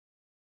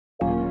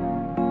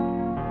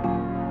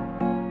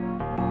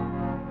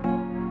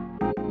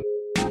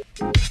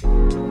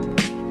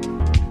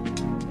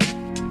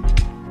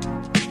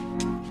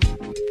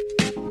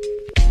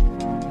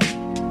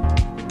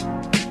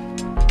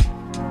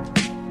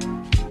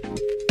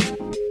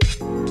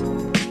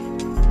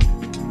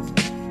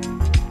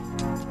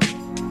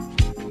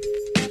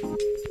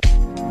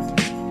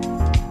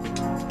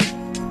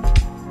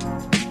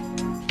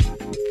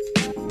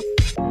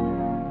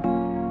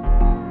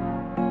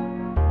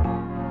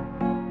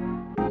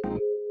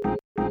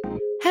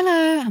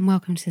Hello and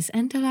welcome to this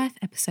Endo Life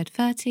episode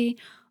 30.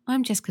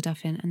 I'm Jessica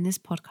Duffin and this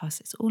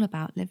podcast is all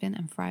about living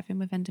and thriving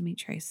with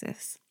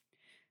endometriosis.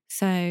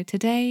 So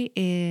today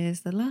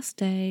is the last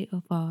day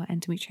of our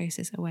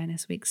Endometriosis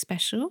Awareness Week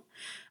special.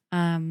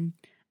 Um,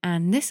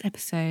 and this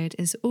episode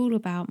is all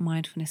about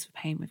mindfulness for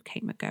pain with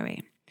Kate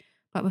McGoey.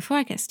 But before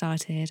I get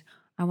started,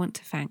 I want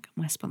to thank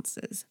my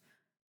sponsors.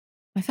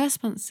 My first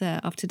sponsor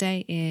of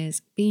today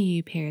is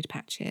BU Period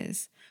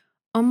Patches.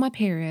 On my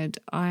period,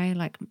 I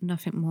like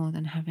nothing more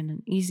than having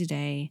an easy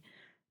day,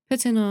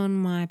 putting on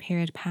my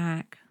period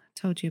pack. I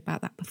told you about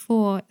that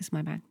before. It's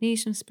my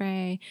magnesium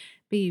spray,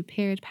 BU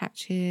period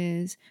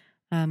patches,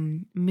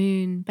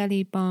 moon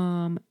belly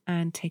balm,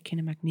 and taking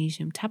a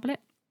magnesium tablet.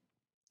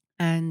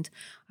 And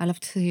I love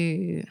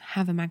to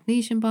have a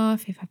magnesium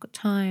bath if I've got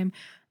time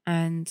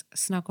and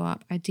snuggle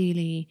up,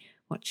 ideally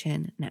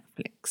watching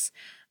Netflix.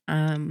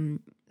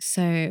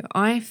 So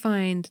I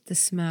find the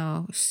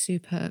smell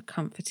super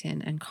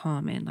comforting and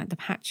calming. Like the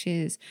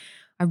patches,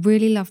 I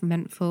really love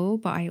menthol,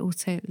 but I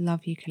also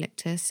love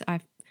eucalyptus.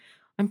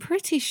 I'm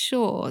pretty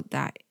sure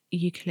that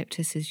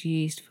eucalyptus is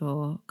used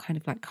for kind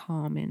of like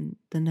calming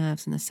the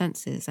nerves and the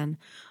senses, and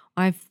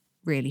I've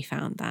really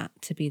found that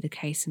to be the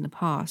case in the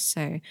past.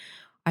 So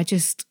I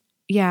just,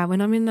 yeah, when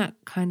I'm in that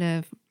kind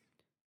of,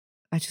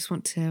 I just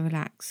want to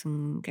relax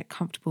and get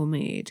comfortable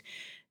mood,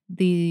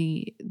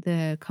 the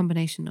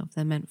combination of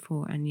the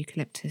menthol and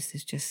eucalyptus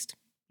is just,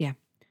 yeah,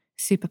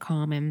 super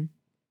calming,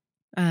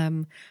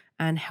 um,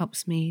 and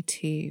helps me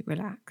to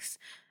relax.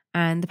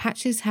 And the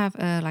patches have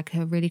like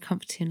a really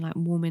comforting, like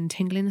warming,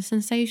 tingling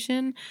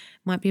sensation.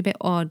 Might be a bit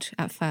odd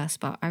at first,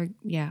 but I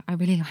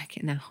really like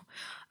it now.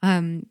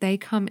 They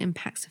come in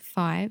packs of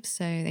 5,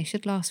 so they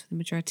should last for the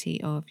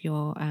majority of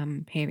your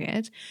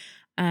period.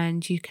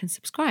 And you can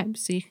subscribe,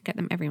 so you can get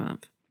them every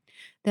month.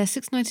 They're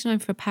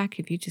 $6.99 for a pack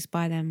if you just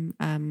buy them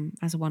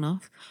as a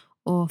one-off,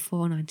 or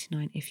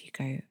 $4.99 if you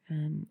go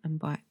and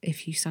buy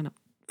if you sign up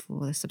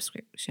for the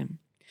subscription.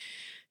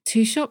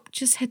 To shop,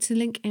 just head to the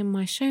link in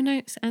my show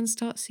notes and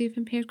start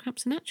soothing period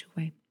cramps a natural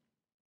way.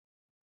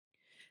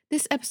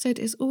 This episode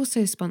is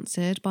also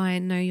sponsored by the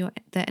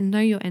Know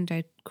Your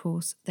Endo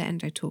course, the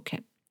Endo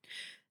Toolkit.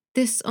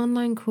 This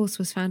online course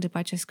was founded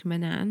by Jessica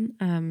Manan.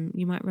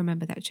 You might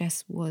remember that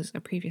Jess was a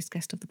previous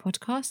guest of the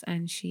podcast,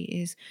 and she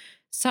is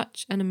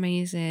such an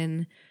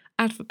amazing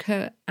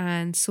advocate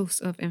and source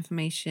of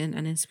information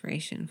and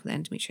inspiration for the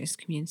endometriosis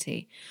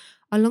community.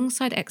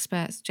 Alongside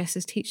experts, Jess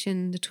is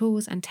teaching the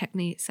tools and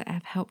techniques that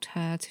have helped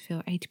her to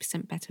feel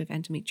 80% better with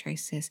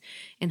endometriosis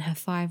in her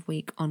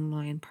 5-week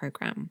online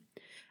program.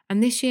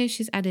 And this year,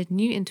 she's added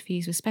new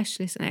interviews with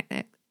specialists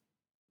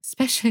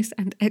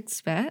and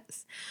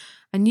experts,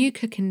 a new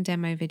cooking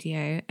demo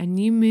video, a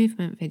new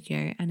movement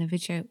video, and a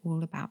video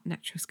all about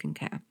natural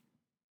skincare.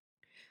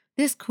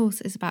 This course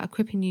is about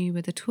equipping you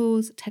with the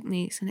tools,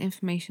 techniques, and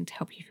information to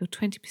help you feel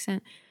 20%,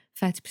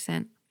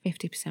 30%,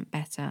 50%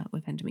 better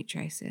with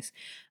endometriosis.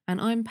 And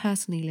I'm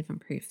personally living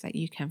proof that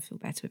you can feel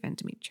better with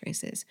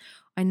endometriosis.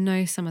 I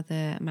know some of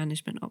the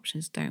management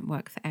options don't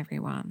work for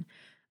everyone,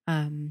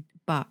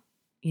 but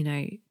you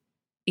know,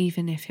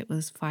 even if it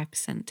was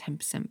 5%,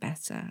 10%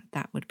 better,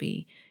 that would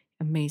be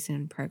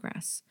amazing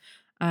progress.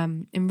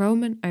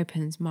 Enrollment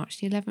opens March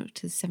the 11th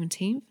to the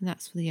 17th, and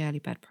that's for the early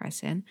bird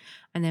pricing,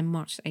 and then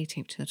March the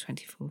 18th to the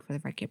 24th for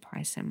the regular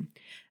pricing.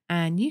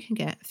 And you can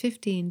get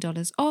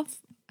 $15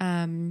 off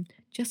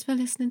just for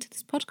listening to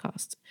this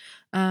podcast.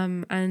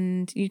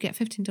 And you get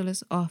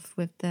 $15 off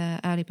with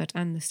the early bird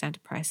and the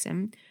standard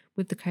pricing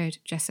with the code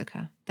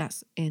Jessica.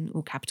 That's in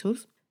all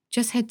capitals.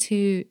 Just head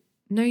to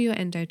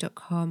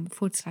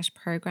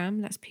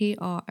knowyourendo.com/program. That's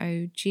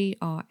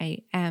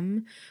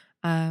PROGRAM.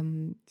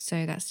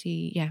 So that's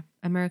the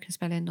American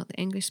spelling, not the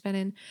English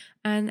spelling,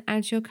 and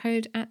add your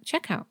code at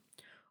checkout.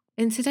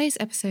 In today's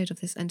episode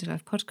of this Endo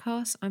Life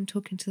podcast, I'm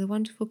talking to the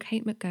wonderful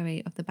Kate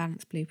McGoey of the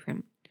Balance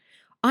Blueprint.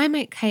 I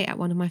met Kate at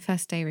one of my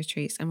first day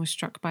retreats and was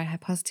struck by her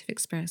positive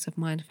experience of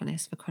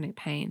mindfulness for chronic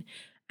pain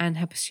and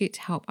her pursuit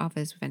to help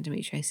others with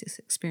endometriosis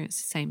experience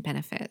the same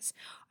benefits.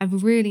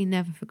 I've really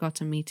never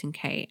forgotten meeting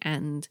Kate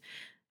and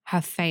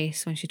her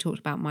face when she talked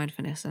about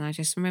mindfulness. And I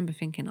just remember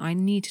thinking, I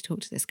need to talk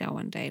to this girl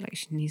one day. Like,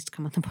 she needs to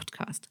come on the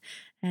podcast.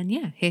 And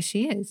yeah, here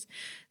she is.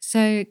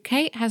 So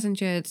Kate has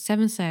endured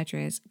 7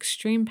 surgeries,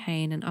 extreme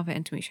pain, and other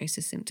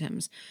endometriosis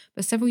symptoms.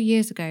 But several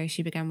years ago,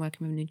 she began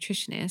working with a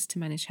nutritionist to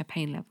manage her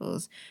pain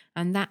levels.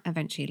 And that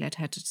eventually led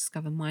her to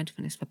discover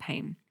mindfulness for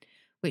pain,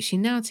 which she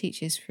now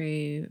teaches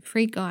through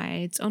free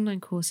guides,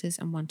 online courses,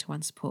 and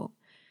one-to-one support.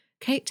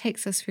 Kate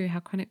takes us through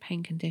how chronic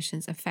pain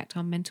conditions affect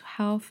our mental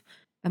health,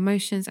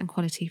 emotions, and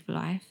quality of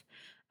life,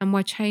 and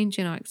why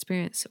changing our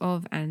experience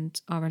of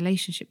and our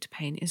relationship to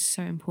pain is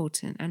so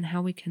important, and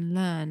how we can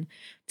learn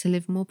to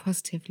live more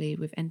positively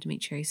with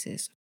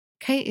endometriosis.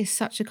 Kate is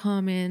such a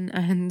calming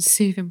and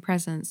soothing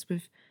presence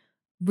with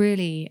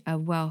really a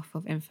wealth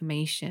of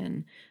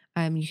information.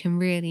 You can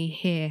really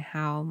hear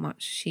how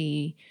much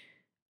she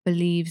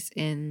believes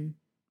in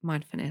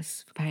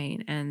mindfulness for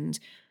pain and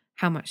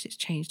how much it's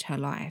changed her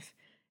life.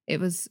 It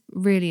was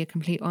really a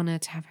complete honour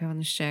to have her on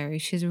the show.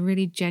 She's a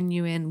really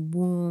genuine,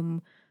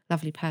 warm,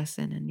 lovely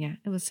person. And yeah,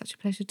 it was such a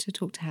pleasure to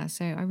talk to her.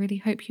 So I really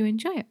hope you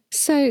enjoy it.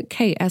 So,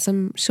 Kate, as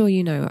I'm sure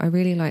you know, I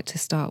really like to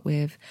start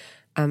with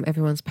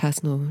everyone's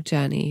personal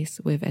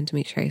journeys with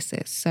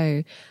endometriosis.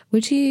 So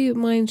would you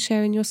mind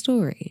sharing your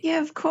story?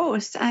 Yeah, of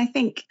course. I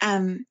think,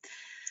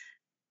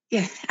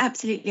 yeah,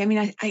 absolutely. I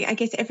mean, I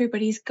guess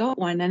everybody's got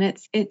one, and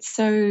it's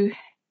so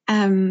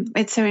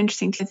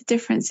interesting to hear the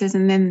differences,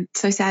 and then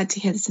so sad to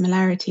hear the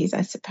similarities,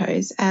 I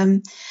suppose.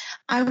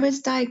 I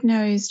was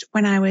diagnosed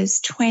when I was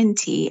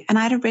 20, and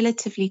I had a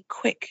relatively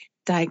quick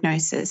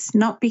diagnosis,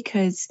 not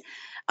because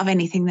of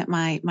anything that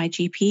my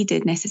GP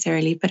did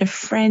necessarily, but a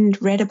friend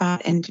read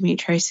about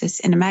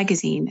endometriosis in a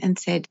magazine and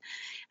said,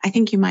 I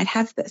think you might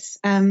have this.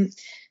 So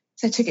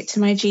I took it to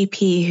my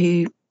GP,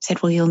 who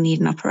said, well, you'll need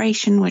an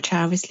operation, which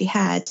I obviously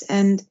had.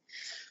 And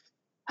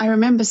I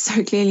remember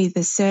so clearly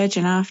the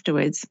surgeon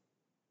afterwards,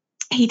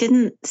 he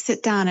didn't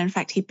sit down. In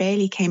fact, he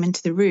barely came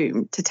into the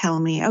room to tell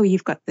me, oh,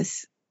 you've got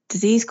this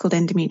disease called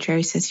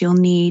endometriosis. You'll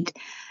need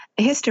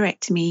a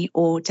hysterectomy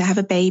or to have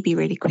a baby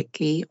really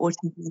quickly or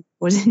something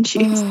was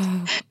induced.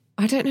 Oh,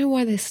 I don't know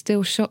why this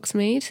still shocks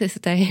me to this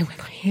day when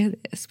I hear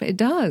this, but it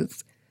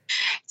does.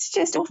 It's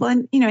just awful.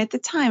 And, at the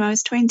time I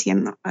was 20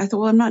 and I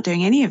thought, well, I'm not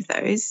doing any of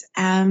those.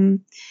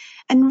 And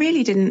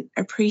really didn't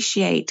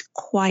appreciate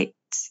quite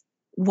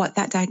what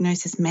that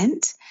diagnosis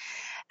meant.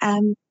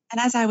 And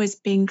as I was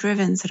being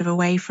driven sort of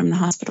away from the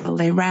hospital,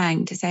 they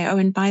rang to say, oh,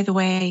 and by the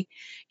way,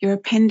 your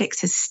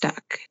appendix is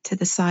stuck to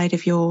the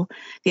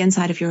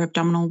inside of your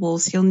abdominal wall,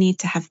 so you'll need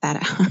to have that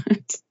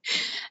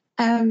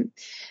out.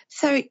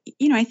 So,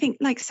 I think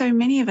like so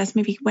many of us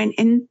maybe went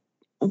in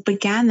or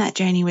began that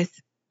journey with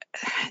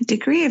a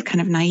degree of kind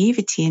of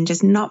naivety and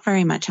just not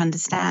very much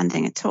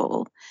understanding at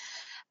all.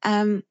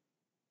 In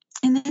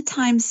the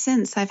time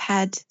since, I've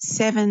had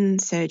 7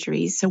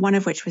 surgeries, so one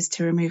of which was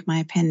to remove my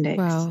appendix.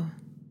 Wow.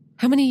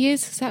 How many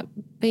years has that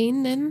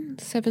been then?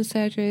 7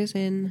 surgeries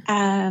in?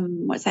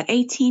 What's that,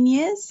 18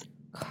 years?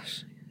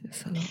 Gosh,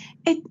 that's a lot.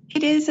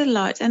 It is a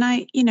lot. And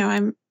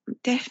I'm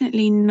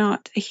definitely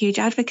not a huge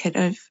advocate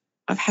of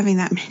having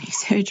that many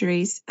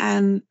surgeries.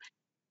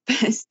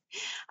 But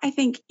I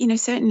think,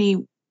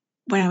 certainly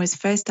when I was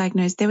first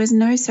diagnosed, there was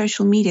no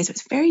social media. So it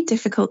was very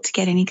difficult to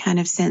get any kind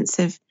of sense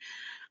of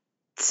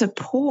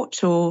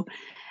support or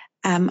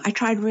I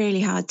tried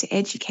really hard to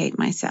educate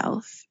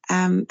myself.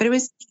 But it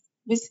was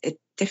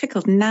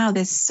difficult. Now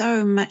there's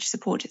so much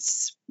support.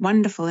 It's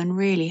wonderful and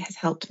really has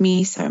helped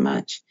me so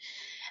much.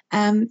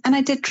 And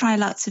I did try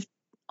lots of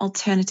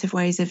alternative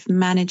ways of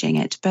managing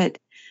it, but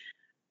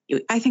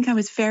I think I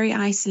was very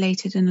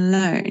isolated and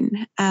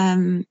alone.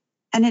 And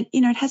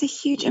it has a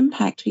huge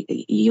impact.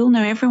 You'll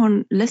know,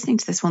 everyone listening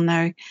to this will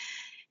know,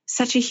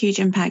 such a huge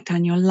impact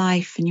on your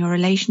life and your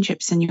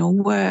relationships and your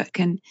work.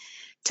 And it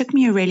took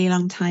me a really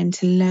long time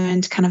to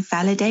learn to kind of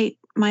validate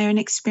my own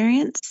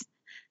experience.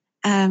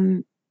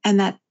 And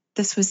that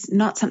this was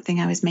not something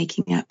I was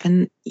making up,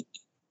 and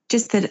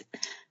just that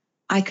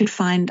I could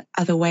find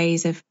other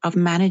ways of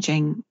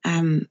managing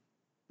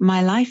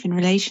my life in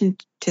relation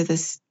to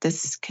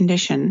this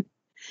condition.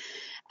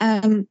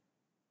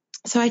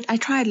 So I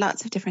tried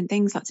lots of different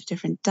things, lots of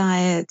different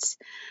diets,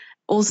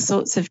 all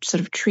sorts of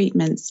sort of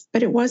treatments,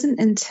 but it wasn't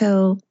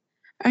until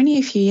only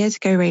a few years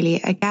ago, really,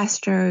 a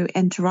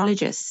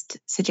gastroenterologist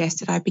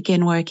suggested I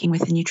begin working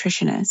with a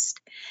nutritionist.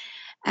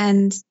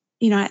 And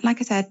like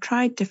I said, I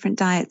tried different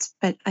diets,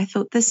 but I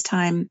thought this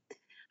time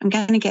I'm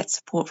going to get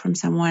support from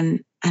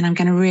someone and I'm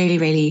going to really,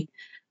 really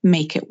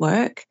make it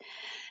work.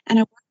 And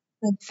I worked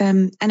with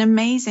an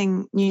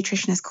amazing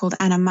nutritionist called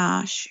Anna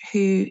Marsh,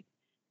 who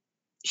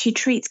she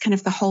treats kind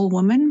of the whole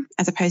woman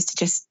as opposed to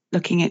just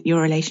looking at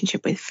your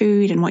relationship with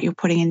food and what you're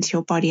putting into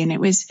your body. And it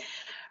was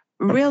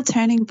a real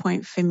turning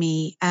point for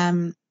me.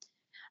 I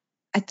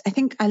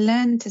think I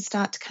learned to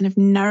start to kind of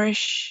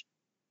nourish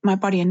my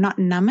body and not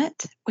numb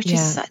it, which is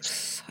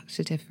such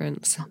a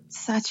difference.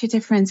 Such a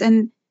difference.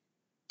 And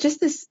just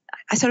this,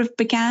 I sort of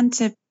began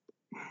to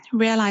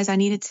realize I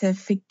needed to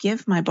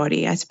forgive my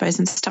body, I suppose,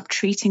 and stop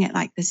treating it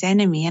like this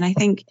enemy. And I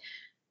think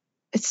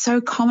it's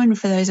so common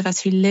for those of us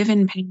who live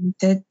in pain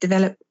to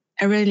develop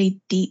a really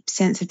deep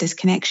sense of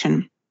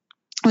disconnection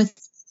with,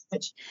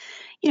 which,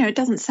 it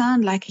doesn't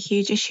sound like a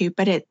huge issue,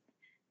 but it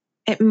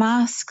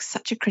masks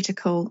such a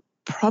critical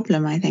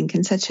problem, I think,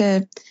 and such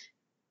a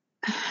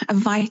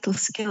vital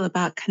skill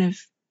about kind of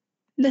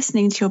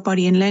listening to your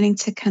body and learning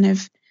to kind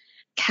of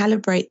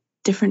calibrate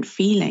different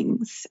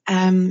feelings.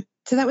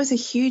 So that was a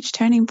huge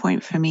turning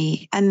point for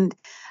me. And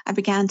I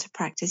began to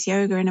practice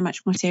yoga in a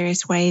much more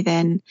serious way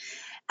then.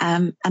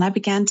 And I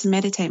began to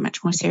meditate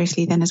much more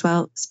seriously then as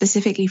well,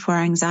 specifically for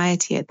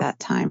anxiety at that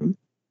time.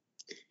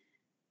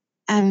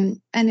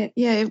 And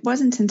it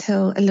wasn't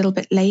until a little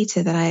bit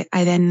later that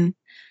I then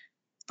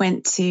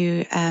went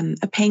to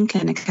a pain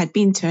clinic. I'd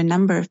been to a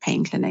number of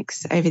pain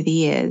clinics over the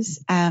years,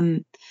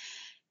 and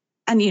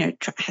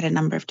had a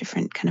number of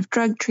different kind of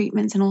drug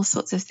treatments and all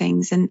sorts of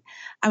things. And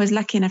I was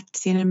lucky enough to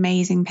see an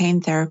amazing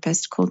pain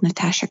therapist called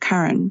Natasha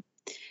Curran,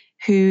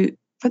 who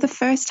for the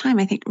first time,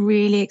 I think,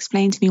 really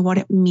explained to me what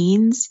it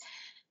means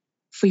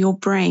for your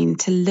brain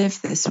to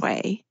live this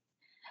way.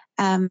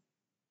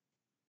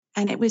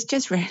 And it was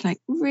just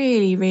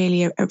really,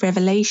 really a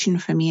revelation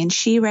for me. And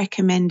she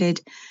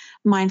recommended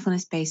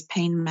mindfulness-based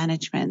pain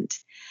management.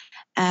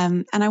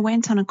 And I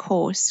went on a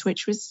course,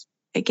 which was,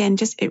 again,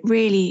 it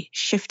really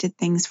shifted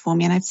things for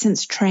me. And I've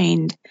since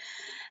trained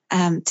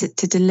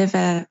to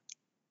deliver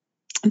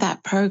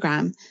that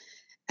program.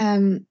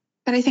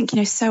 But I think,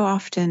 so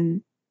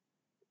often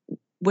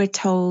we're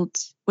told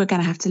we're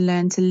going to have to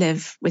learn to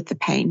live with the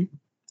pain.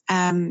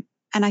 And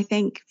I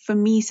think for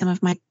me, some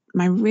of my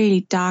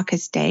really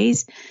darkest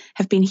days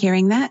have been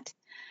hearing that,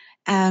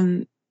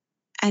 and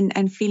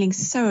feeling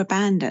so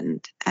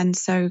abandoned and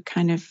so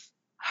kind of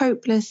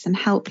hopeless and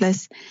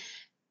helpless.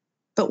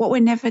 But what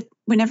we're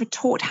never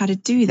taught how to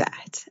do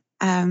that.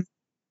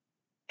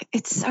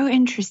 It's so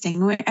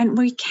interesting, and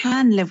we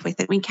can live with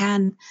it. We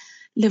can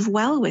live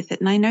well with it,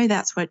 and I know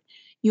that's what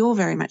you're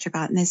very much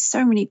about. And there's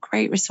so many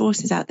great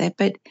resources out there,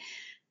 but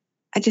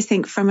I just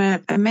think from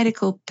a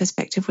medical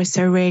perspective, we're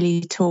so rarely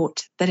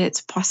taught that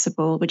it's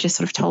possible. We're just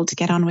sort of told to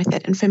get on with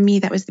it. And for me,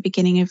 that was the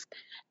beginning of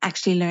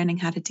actually learning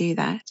how to do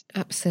that.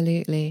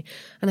 Absolutely.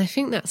 And I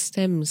think that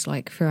stems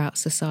throughout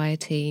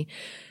society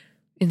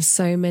in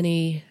so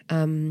many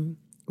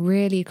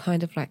really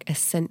kind of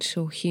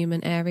essential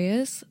human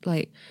areas.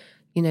 Chris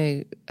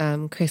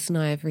and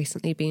I have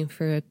recently been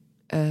through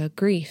a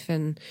grief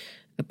and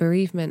a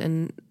bereavement,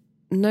 and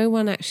no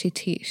one actually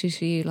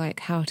teaches you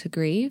how to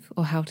grieve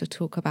or how to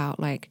talk about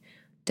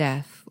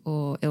death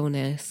or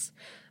illness.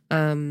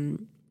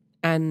 And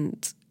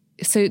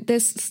so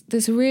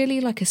there's really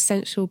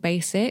essential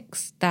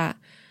basics that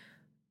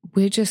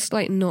we're just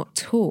not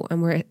taught,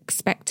 and we're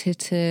expected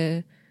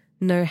to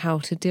know how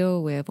to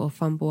deal with or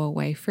fumble our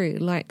way through,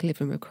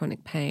 living with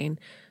chronic pain,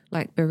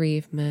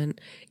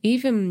 bereavement,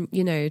 even,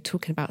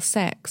 talking about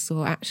sex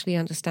or actually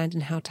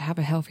understanding how to have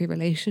a healthy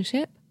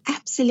relationship.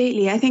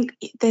 Absolutely. I think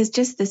there's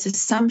just this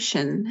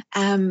assumption,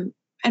 and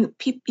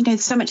people,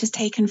 so much is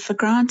taken for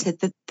granted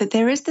that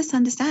there is this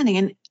understanding.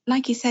 And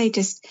like you say,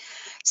 just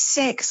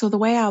sex or the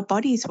way our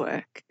bodies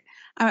work.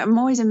 I'm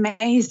always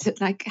amazed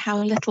at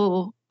how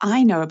little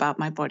I know about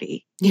my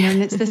body,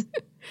 and it's this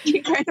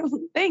incredible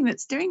thing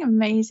that's doing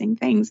amazing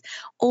things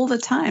all the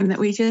time that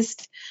we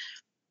just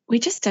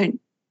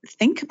don't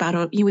think about,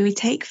 or we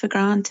take for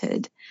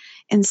granted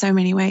in so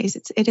many ways.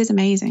 It is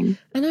amazing.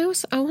 And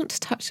I want to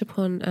touch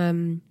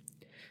upon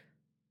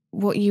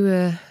what you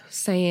were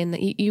saying,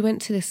 that you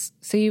went to this.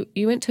 So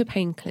you went to a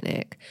pain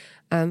clinic.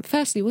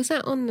 Firstly, was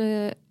that on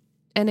the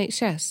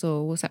NHS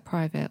or was that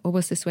private, or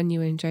was this when you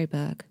were in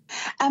Joburg?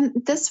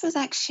 This was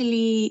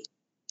actually,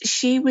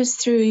 she was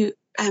through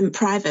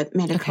private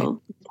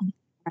medical.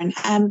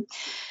 Okay.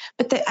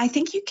 But I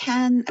think you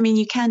can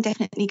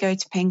definitely go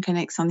to pain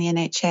clinics on the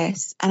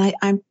NHS,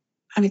 and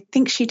I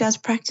think she does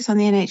practice on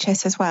the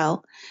NHS as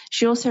well.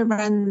 She also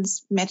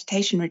runs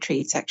meditation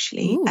retreats,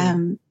 actually.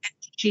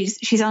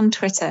 She's on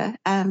Twitter,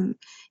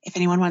 if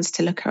anyone wants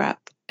to look her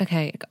up.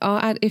 Okay, I'll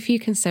add, if you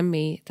can send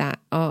me that,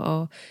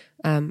 I'll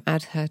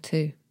add her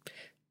to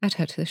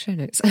the show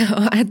notes.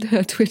 I'll add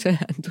her Twitter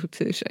handle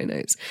to the show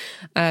notes.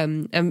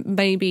 And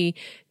maybe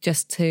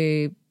just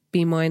to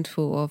be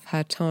mindful of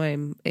her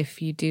time,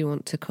 if you do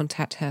want to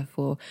contact her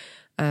for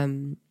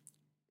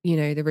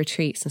the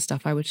retreats and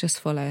stuff, I would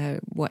just follow her,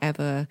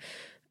 whatever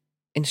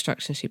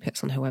instructions she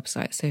puts on her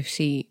website. So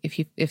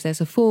if there's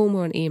a form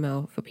or an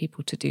email for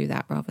people to do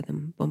that rather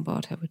than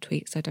bombard her with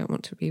tweets, I don't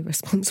want to be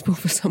responsible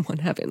for someone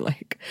having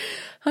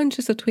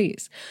hundreds of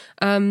tweets.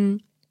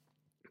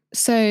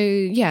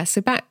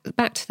 So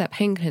back to that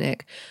pain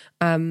clinic.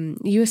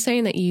 You were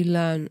saying that you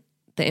learn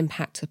the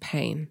impact of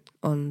pain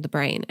on the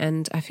brain,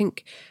 and I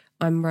think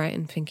I'm right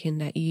in thinking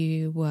that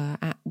you were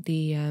at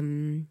the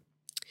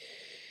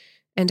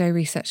Endo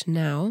Research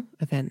Now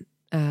event.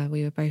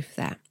 We were both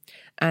there.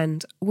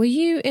 And were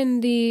you in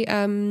the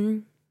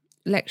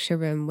lecture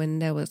room when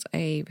there was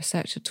a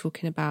researcher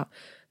talking about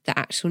the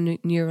actual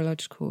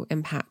neurological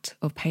impact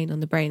of pain on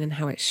the brain and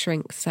how it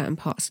shrinks certain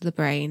parts of the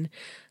brain?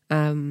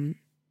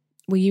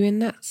 Were you in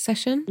that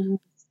session?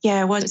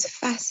 Yeah, it was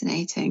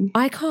fascinating.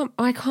 I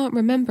can't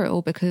remember it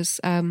all because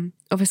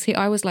obviously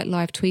I was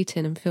live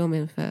tweeting and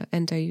filming for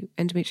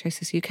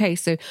Endometriosis UK,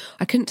 so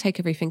I couldn't take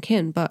everything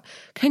in. But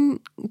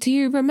do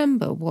you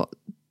remember what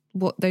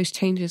those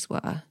changes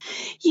were?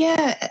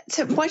 Yeah,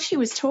 so what she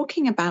was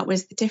talking about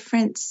was the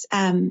difference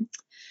in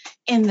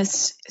the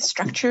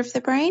structure of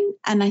the brain,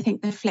 and I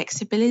think the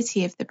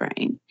flexibility of the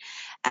brain,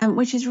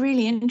 which is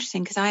really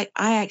interesting because I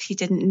actually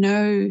didn't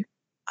know,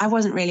 I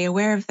wasn't really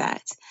aware of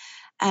that.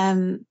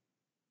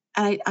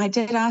 I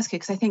did ask her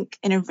because I think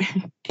in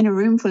a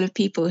room full of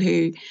people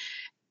who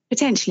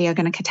potentially are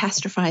going to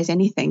catastrophize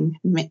anything,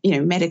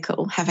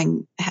 medical,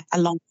 having a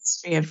long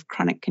history of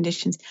chronic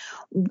conditions,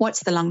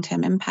 what's the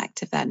long-term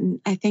impact of that? And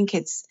I think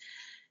it's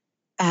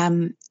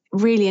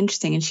really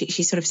interesting. And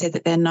she sort of said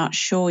that they're not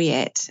sure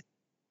yet,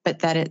 but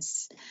that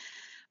it's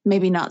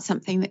maybe not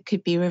something that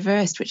could be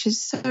reversed, which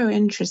is so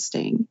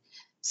interesting.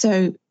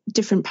 So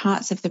different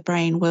parts of the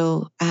brain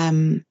will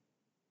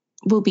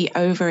will be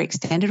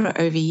overextended or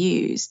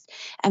overused.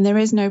 And there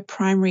is no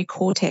primary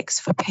cortex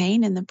for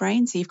pain in the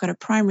brain. So you've got a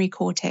primary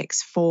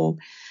cortex for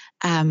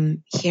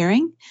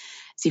hearing.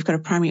 So you've got a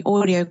primary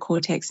audio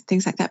cortex,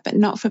 things like that, but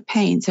not for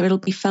pain. So it'll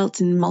be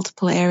felt in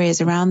multiple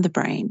areas around the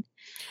brain.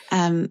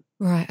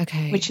 Right,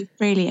 okay. Which is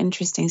really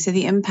interesting. So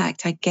the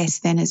impact, I guess,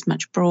 then is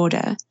much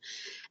broader.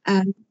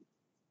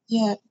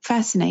 Yeah,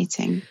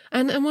 fascinating.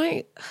 And am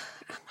I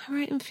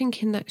right in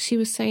thinking that she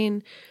was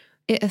saying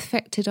it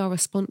affected our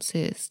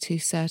responses to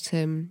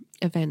certain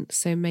events?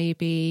 So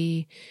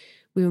maybe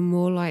we were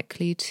more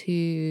likely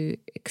to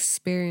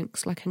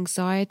experience like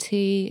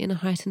anxiety in a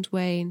heightened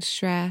way and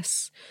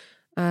stress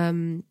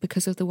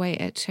because of the way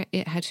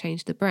it had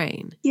changed the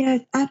brain. Yeah,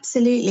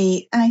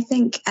 absolutely. And I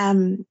think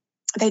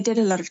they did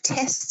a lot of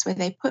tests where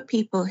they put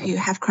people who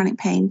have chronic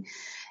pain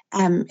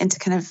into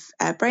kind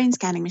of brain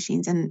scanning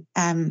machines and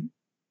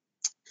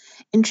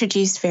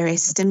introduced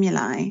various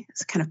stimuli,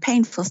 it's kind of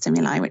painful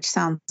stimuli, which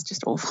sounds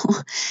just awful.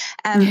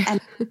 And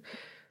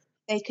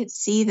they could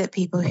see that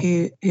people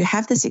who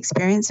have this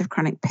experience of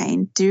chronic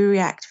pain do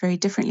react very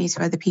differently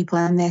to other people,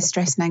 and their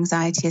stress and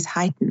anxiety is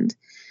heightened.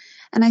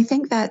 And I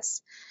think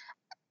that's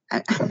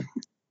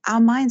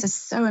our minds are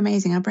so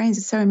amazing, our brains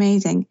are so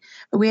amazing,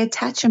 but we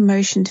attach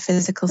emotion to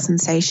physical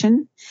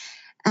sensation,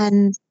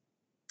 and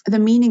the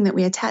meaning that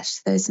we attach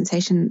to those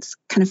sensations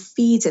kind of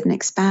feeds it and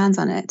expands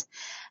on it.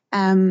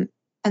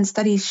 And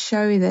studies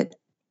show that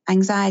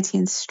anxiety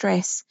and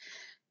stress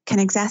can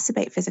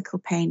exacerbate physical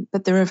pain,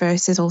 but the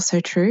reverse is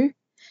also true,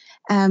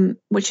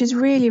 which is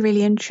really,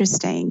 really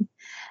interesting.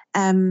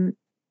 And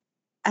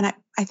I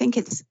think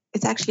it's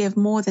actually of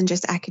more than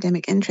just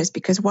academic interest,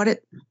 because what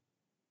it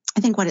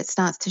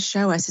starts to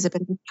show us is a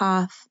bit of a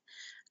path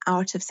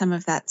out of some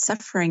of that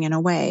suffering in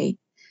a way.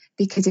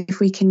 Because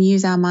if we can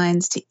use our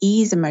minds to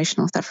ease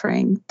emotional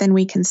suffering, then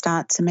we can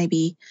start to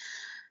maybe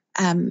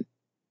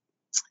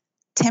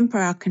temper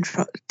a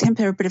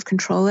bit of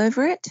control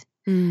over it,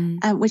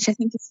 which I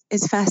think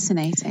is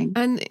fascinating.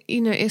 And,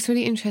 it's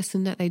really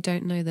interesting that they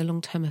don't know the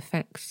long-term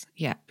effects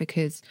yet,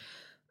 because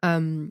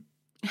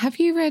have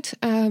you read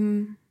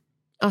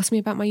Ask Me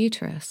About My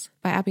Uterus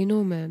by Abby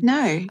Norman?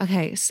 No.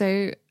 Okay,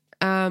 so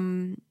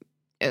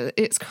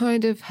it's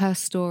kind of her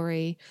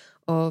story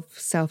of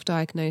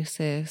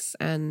self-diagnosis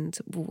and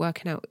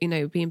working out,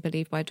 being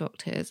believed by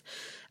doctors.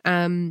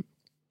 And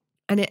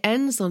it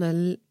ends on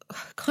a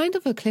kind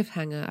of a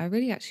cliffhanger. I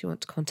really actually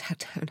want to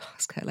contact her and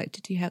ask her, like,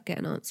 did you get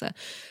an answer?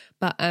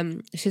 But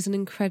she's an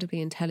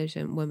incredibly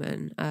intelligent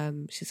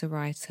woman. She's a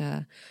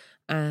writer,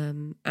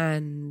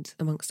 and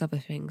amongst other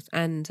things.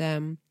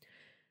 And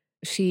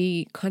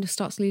she kind of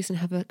starts losing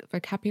her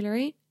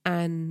vocabulary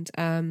and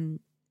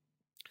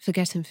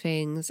forgetting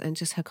things, and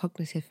just her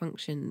cognitive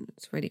function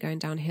is really going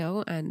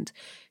downhill, and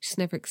she's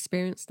never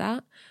experienced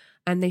that.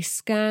 And they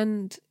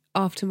scanned,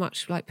 after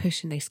much like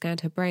pushing, they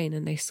scanned her brain,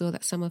 and they saw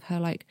that some of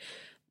her like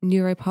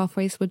neuro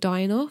pathways were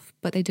dying off,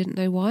 but they didn't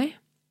know why.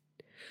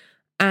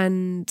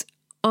 And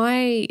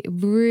I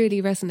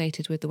really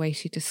resonated with the way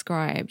she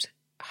described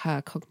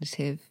her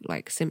cognitive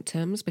like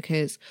symptoms,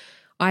 because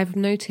I've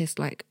noticed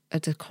like a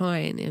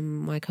decline in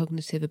my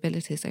cognitive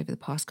abilities over the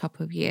past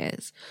couple of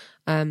years.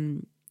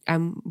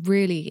 And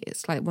really,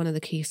 it's like one of the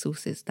key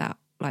reasons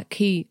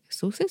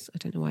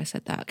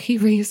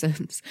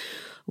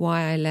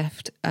why I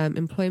left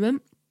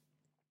employment.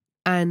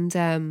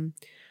 And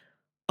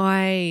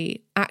I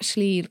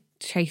actually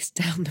chased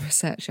down the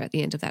researcher at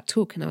the end of that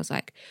talk, and I was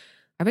like,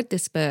 I read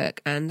this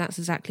book and that's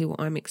exactly what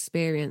I'm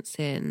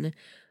experiencing.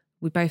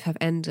 We both have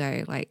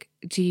endo. Like,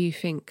 do you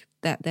think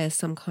that there's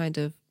some kind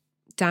of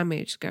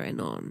damage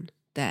going on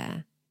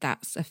there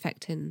that's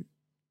affecting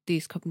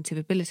these cognitive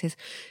abilities?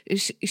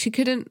 She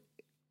didn't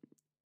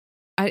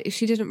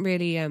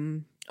really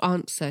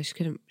answer. She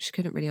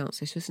couldn't really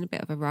answer. She was in a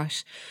bit of a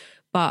rush.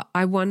 But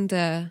I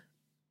wonder,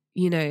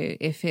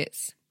 if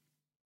it's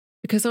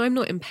because I'm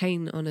not in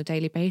pain on a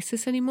daily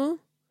basis anymore.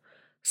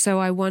 So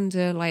I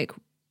wonder like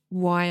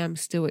why I'm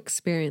still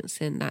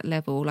experiencing that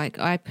level. Like,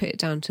 I put it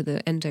down to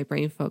the endo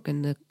brain fog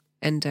and the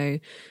endo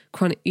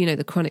chronic,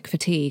 the chronic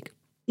fatigue.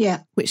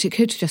 Yeah. Which it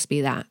could just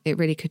be that. It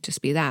really could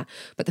just be that.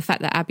 But the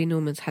fact that Abby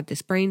Norman's had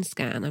this brain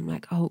scan, I'm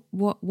like, oh,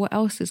 what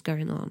else is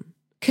going on?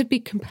 Could be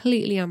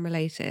completely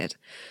unrelated.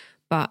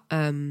 But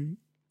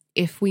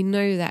if we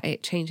know that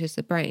it changes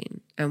the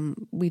brain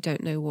and we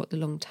don't know what the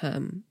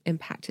long-term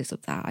impact is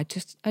of that,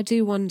 I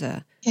do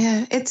wonder.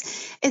 Yeah,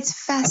 it's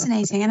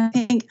fascinating. And I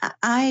think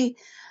I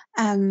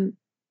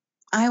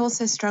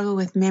also struggle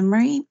with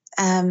memory.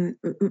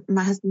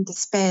 My husband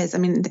despairs. I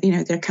mean,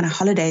 there are kind of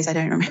holidays I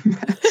don't remember.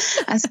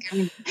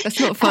 That's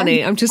not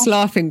funny. I'm just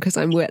laughing because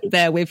I'm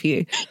there with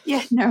you.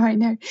 Yeah, no, I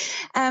know.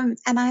 And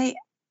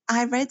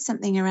I read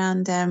something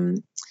around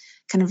kind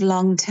of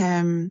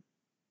long-term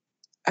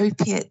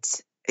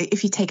opiates.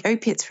 If you take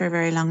opiates for a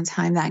very long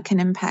time, that can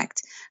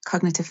impact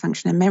cognitive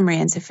function and memory.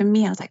 And so for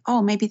me, I was like,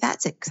 oh, maybe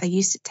that's it, because I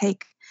used to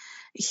take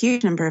a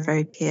huge number of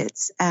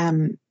opiates,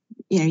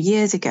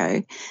 years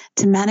ago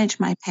to manage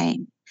my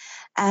pain.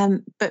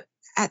 But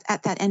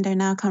at that Endo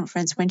Now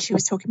conference, when she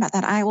was talking about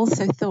that, I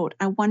also thought,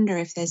 I wonder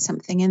if there's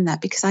something in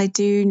that, because I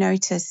do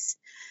notice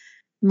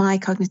my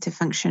cognitive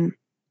function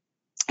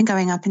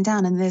going up and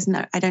down,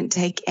 and I don't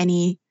take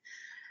any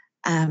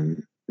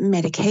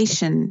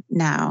medication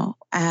now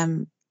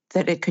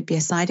that it could be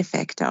a side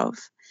effect of.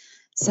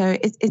 So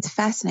it's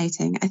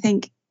fascinating.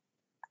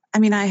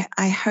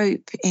 I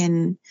hope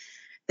in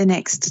the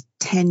next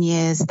 10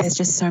 years there's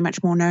just so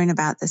much more known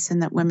about this,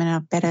 and that women are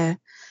better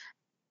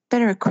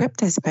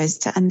equipped, I suppose,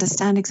 to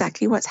understand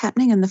exactly what's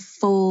happening and the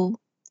full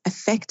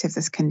effect of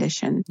this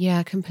condition.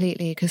 Yeah,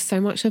 completely. Because so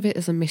much of it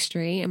is a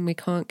mystery, and we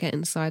can't get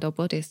inside our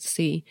bodies to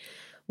see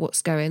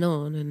what's going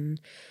on.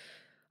 And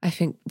I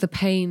think the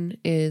pain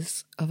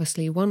is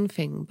obviously one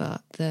thing,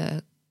 but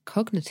the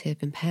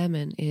cognitive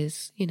impairment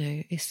is,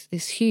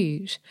 is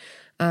huge.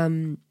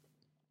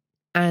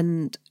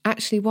 And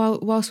actually,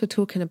 whilst we're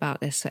talking about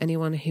this, for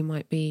anyone who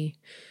might be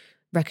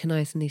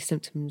recognizing these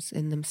symptoms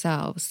in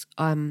themselves,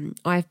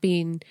 I've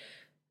been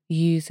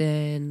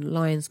using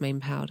lion's mane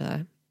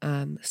powder.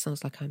 It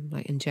sounds like I'm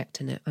like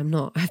injecting it. I'm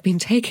not. I've been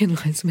taking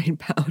lion's mane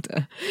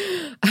powder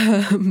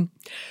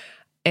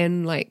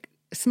in like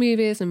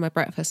smoothies and my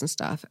breakfast and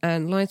stuff.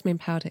 And lion's mane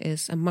powder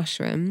is a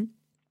mushroom.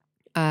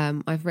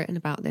 I've written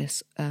about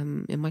this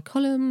in my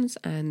columns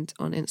and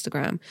on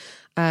Instagram.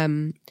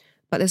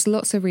 But there's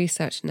lots of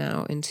research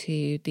now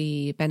into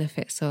the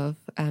benefits of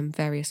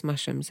various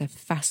mushrooms. They're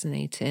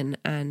fascinating.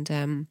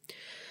 And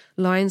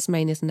lion's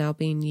mane is now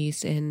being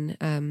used in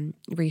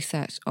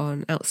research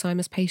on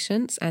Alzheimer's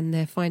patients, and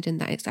they're finding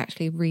that it's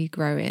actually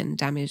regrowing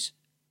damaged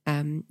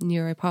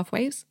neuro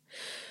pathways.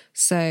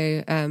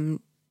 So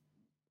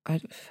I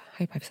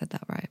hope I've said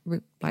that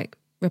right, like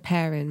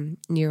repairing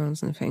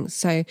neurons and things.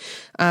 So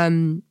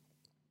I've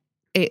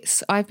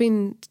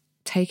been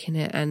taking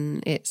it,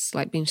 and it's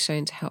like been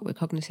shown to help with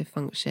cognitive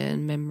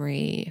function,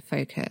 memory,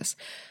 focus.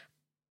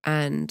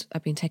 And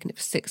I've been taking it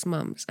for 6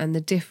 months, and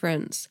the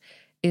difference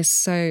is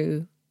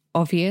so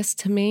obvious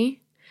to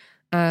me.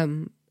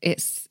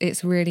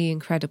 It's really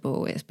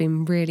incredible. It's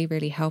been really,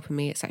 really helping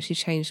me. It's actually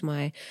changed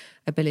my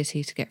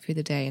ability to get through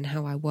the day and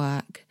how I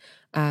work.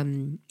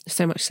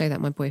 So much so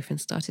that my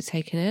boyfriend started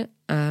taking it.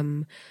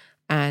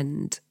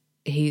 And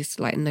he's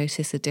like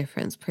noticed a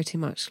difference pretty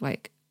much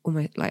like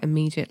almost like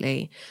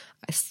immediately.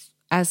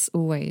 As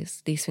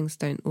always, these things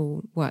don't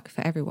all work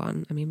for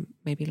everyone. I mean,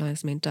 maybe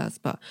lion's mane does,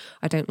 but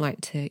I don't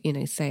like to,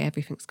 say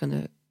everything's going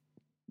to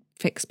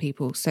fix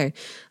people. So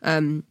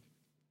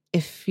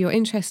if you're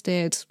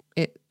interested,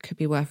 it could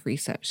be worth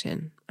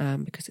researching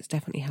because it's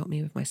definitely helped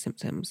me with my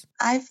symptoms.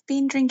 I've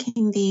been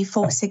drinking the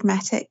Four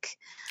Sigmatic.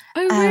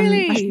 Oh,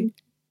 really?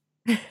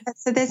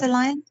 So there's a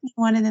lion's mane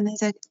one, and then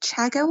there's a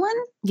chaga one.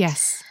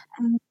 Yes.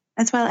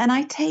 As well. And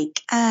I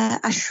take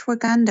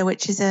ashwagandha,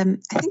 which is I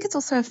think it's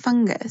also a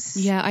fungus.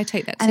 Yeah, I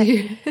take that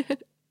too.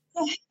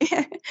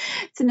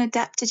 It's an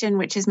adaptogen,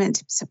 which is meant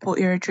to support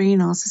your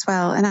adrenals as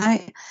well. And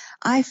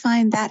I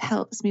find that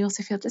helps me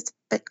also feel just a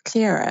bit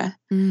clearer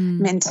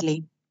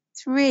mentally.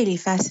 It's really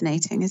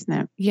fascinating, isn't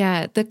it?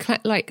 Yeah,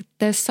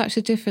 there's such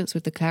a difference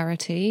with the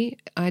clarity.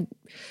 I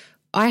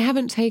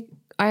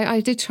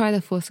did try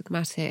the Four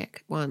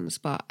Sigmatic ones,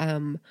 but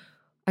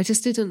I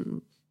just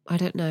didn't. I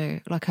don't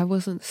know, like I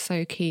wasn't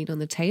so keen on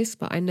the taste,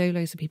 but I know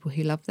loads of people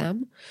who love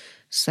them.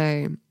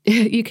 So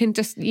you can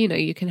just,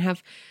 you can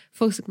have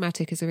Four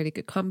Sigmatic is a really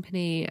good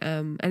company.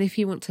 And if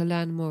you want to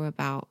learn more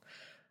about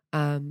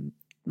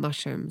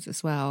mushrooms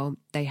as well,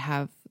 they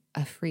have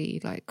a free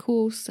like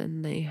course,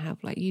 and they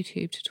have like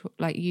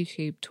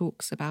YouTube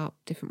talks about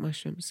different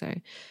mushrooms. So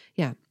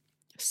yeah,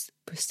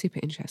 super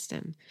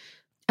interesting.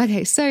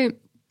 Okay, so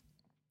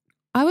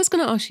I was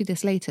going to ask you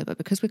this later, but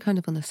because we're kind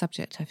of on the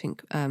subject, I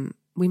think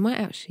we might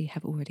actually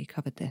have already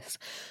covered this.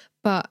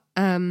 But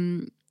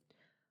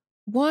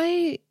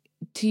why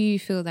do you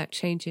feel that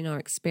changing our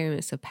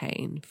experience of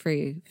pain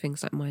through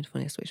things like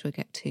mindfulness, which we'll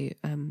get to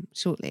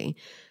shortly,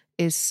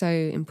 is so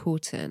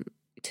important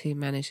to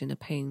managing a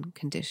pain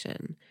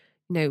condition?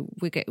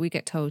 We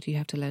get told you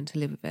have to learn to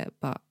live with it,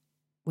 but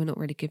we're not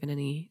really given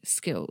any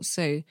skills.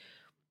 So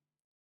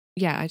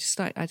yeah, I just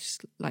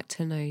like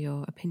to know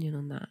your opinion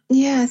on that.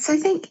 Yeah, so I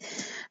think,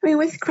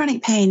 with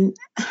chronic pain,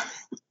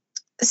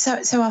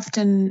 so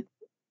often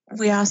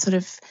we are sort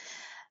of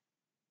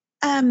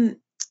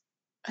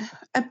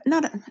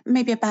not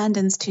maybe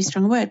abandon's too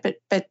strong a word,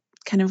 but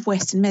kind of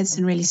Western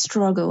medicine really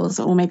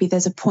struggles, or maybe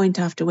there's a point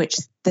after which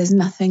there's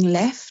nothing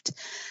left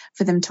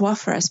for them to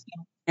offer us.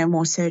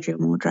 More surgery or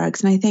more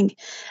drugs. And I think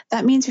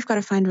that means we've got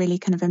to find really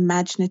kind of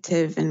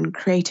imaginative and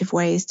creative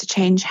ways to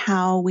change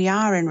how we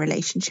are in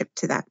relationship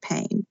to that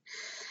pain.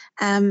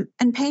 And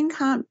pain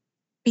can't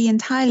be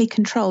entirely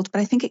controlled, but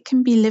I think it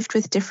can be lived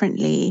with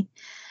differently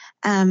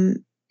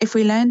if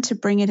we learn to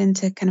bring it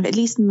into kind of at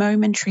least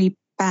momentary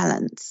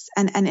balance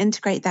and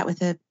integrate that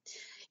with a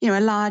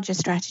larger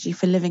strategy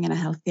for living in a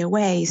healthier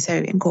way. So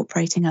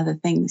incorporating other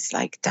things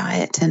like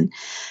diet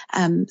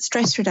and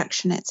stress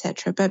reduction,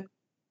 etc. But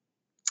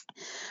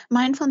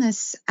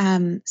mindfulness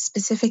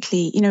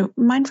specifically,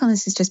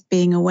 mindfulness is just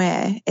being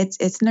aware.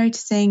 It's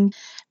noticing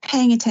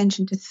paying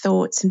attention to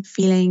thoughts and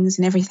feelings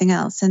and everything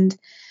else. And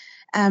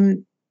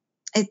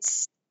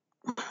it's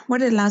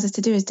what it allows us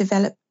to do is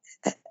develop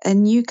a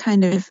new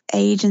kind of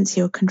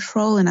agency or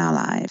control in our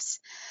lives.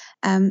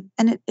 And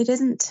it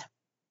isn't,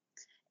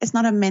 it's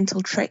not a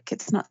mental trick.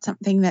 It's not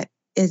something that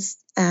is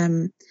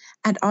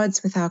at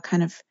odds with our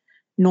kind of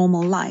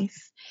normal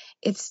life.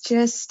 It's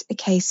just a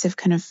case of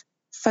kind of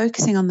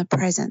focusing on the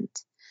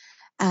present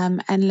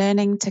and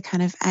learning to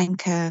kind of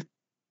anchor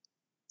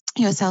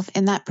yourself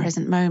in that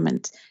present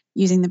moment,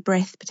 using the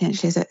breath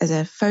potentially as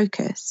a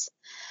focus.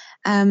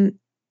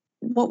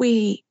 What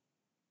we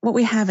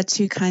have are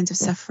two kinds of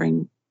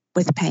suffering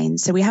with pain.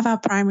 So we have our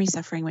primary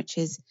suffering, which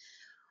is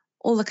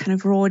all the kind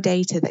of raw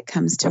data that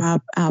comes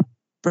to our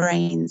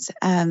brains.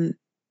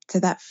 So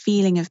that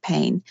feeling of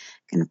pain,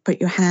 kind of put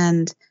your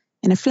hand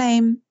in a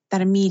flame,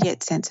 that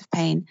immediate sense of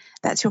pain,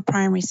 that's your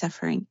primary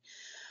suffering.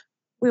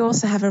 We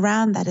also have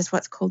around that is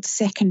what's called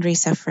secondary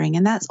suffering.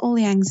 And that's all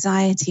the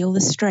anxiety, all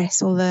the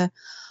stress, all the,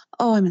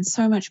 oh, I'm in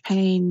so much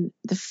pain,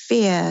 the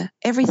fear,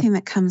 everything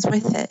that comes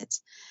with it.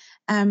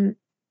 And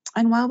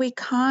while we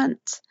can't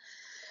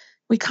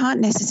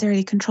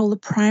necessarily control the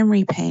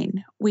primary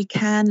pain, we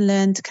can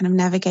learn to kind of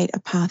navigate a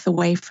path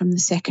away from the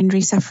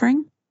secondary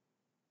suffering.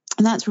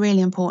 And that's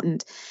really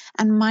important.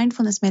 And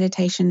mindfulness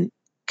meditation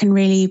can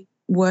really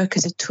work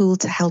as a tool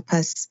to help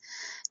us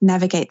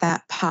navigate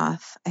that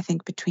path, I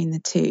think, between the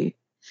two.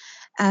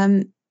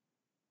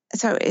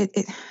 So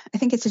I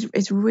think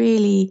it's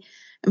really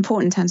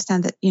important to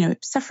understand that, you know,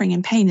 suffering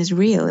and pain is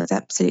real. It's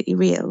absolutely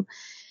real.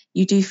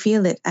 You do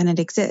feel it and it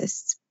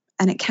exists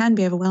and it can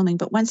be overwhelming.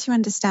 But once you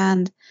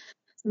understand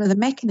some of the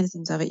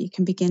mechanisms of it, you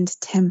can begin to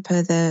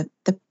temper the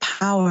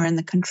power and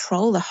the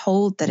control, the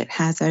hold that it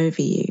has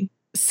over you.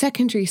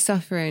 Secondary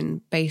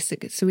suffering,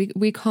 basically, so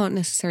we can't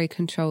necessarily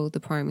control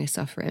the primary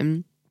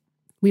suffering.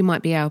 We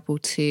might be able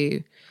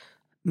to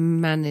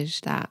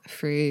manage that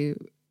through,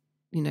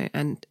 you know,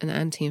 an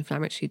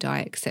anti-inflammatory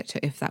diet, etc.,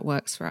 if that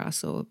works for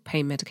us, or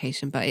pain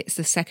medication. But it's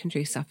the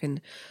secondary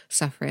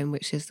suffering,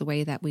 which is the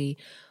way that we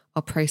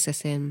are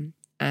processing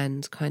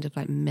and kind of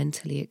like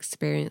mentally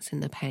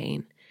experiencing the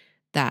pain,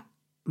 that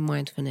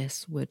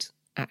mindfulness would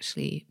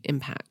actually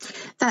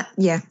impact.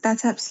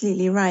 That's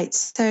absolutely right.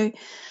 So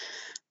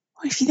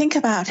if you think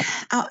about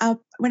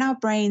when our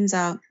brains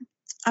are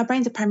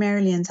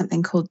primarily in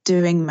something called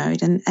doing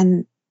mode,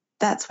 and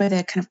that's where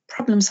they're kind of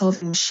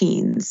problem-solving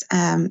machines.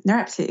 They're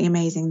absolutely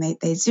amazing.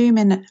 They zoom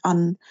in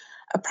on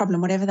a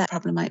problem, whatever that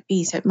problem might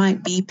be. So it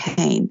might be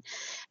pain,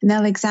 and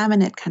they'll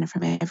examine it kind of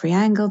from every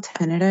angle,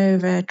 turn it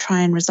over,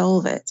 try and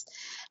resolve it.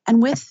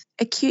 And with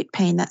acute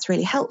pain, that's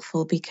really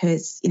helpful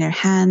because, you know,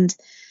 hand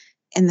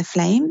in the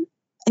flame,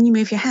 and you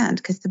move your hand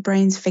because the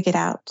brain's figured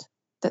out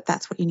that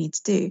that's what you need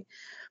to do.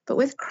 But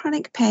with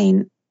chronic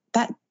pain,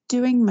 that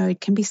doing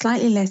mode can be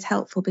slightly less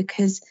helpful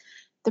because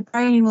the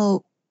brain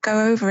will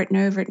go over it and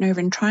over it and over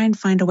and try and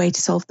find a way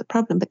to solve the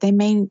problem, but they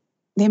may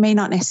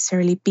not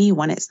necessarily be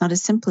one. It's not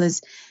as simple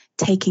as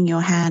taking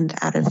your hand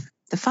out of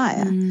the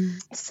fire.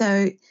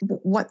 So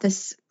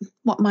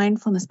what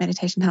mindfulness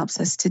meditation helps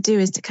us to do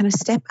is to kind of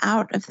step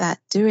out of that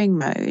doing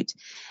mode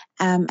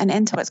and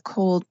enter what's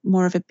called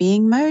more of a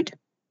being mode.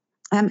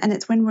 And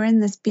it's when we're in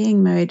this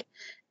being mode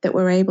that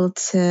we're able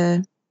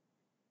to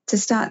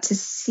start to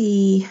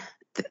see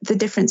the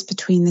difference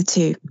between the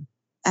two.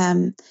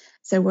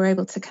 So we're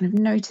able to kind of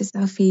notice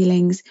our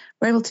feelings.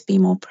 We're able to be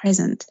more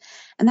present.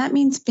 And that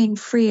means being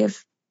free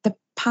of the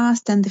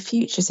past and the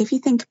future. So if you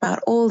think about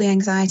all the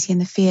anxiety and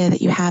the fear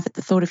that you have at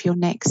the thought of your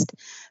next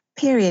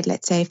period,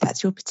 let's say if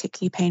that's your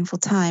particularly painful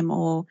time,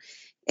 or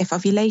if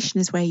ovulation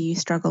is where you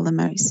struggle the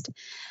most,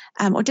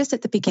 or just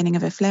at the beginning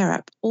of a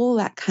flare-up, all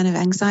that kind of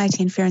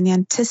anxiety and fear and the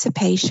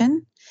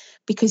anticipation,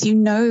 because you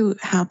know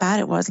how bad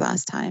it was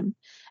last time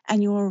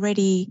and you're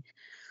already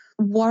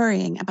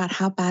worrying about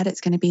how bad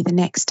it's going to be the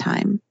next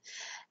time.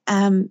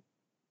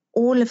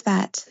 All of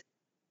that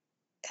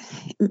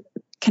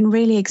can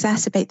really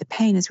exacerbate the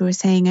pain, as we were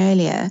saying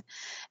earlier,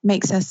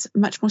 makes us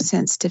much more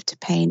sensitive to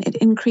pain. It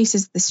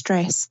increases the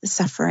stress, the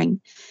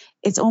suffering.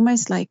 It's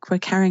almost like we're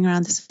carrying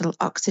around this little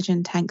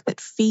oxygen tank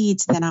that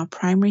feeds then our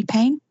primary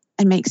pain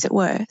and makes it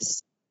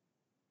worse.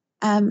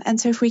 And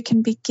so if we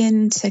can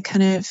begin to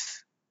kind of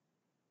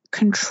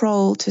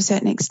control to a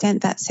certain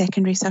extent that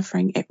secondary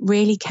suffering, it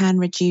really can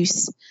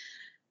reduce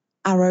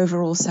our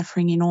overall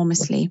suffering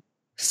enormously.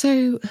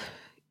 So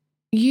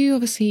you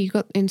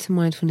got into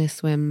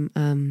mindfulness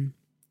when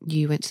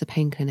you went to the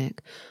pain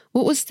clinic.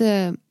 What was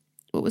the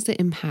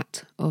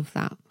impact of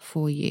that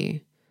for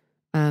you?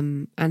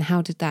 And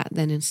how did that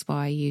then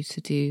inspire you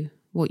to do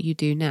what you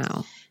do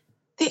now?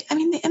 The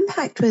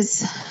impact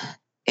was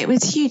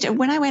huge.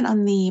 When I went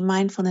on the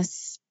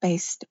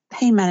mindfulness-based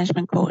pain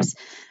management course,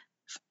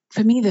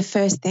 for me, the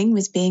first thing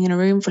was being in a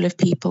room full of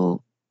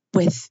people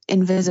with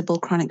invisible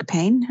chronic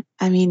pain.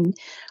 I mean,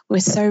 we're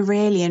so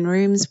rarely in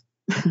rooms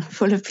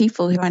full of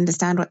people who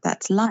understand what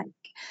that's like.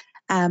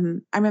 I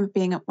remember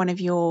being at one of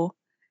your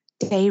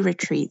day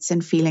retreats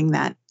and feeling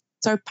that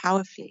so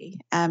powerfully.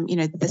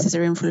 This is a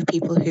room full of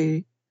people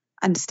who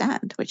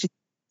understand, which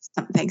is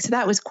something. So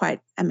that was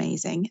quite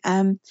amazing.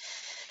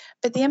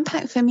 But the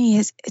impact for me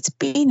it's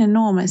been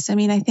enormous. I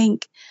mean, I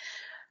think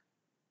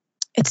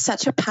it's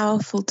such a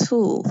powerful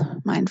tool,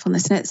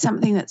 mindfulness, and it's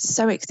something that's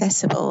so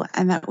accessible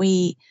and that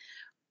we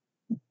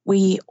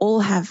all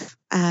have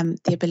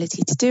the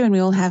ability to do and we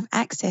all have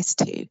access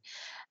to.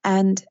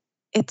 And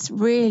it's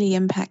really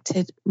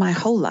impacted my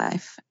whole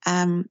life.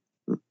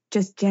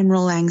 Just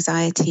general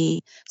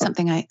anxiety,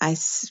 something I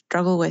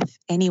struggle with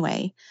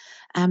anyway.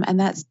 And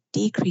that's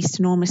decreased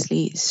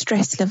enormously.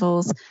 Stress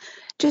levels,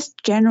 just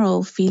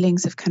general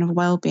feelings of kind of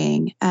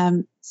well-being.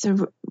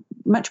 So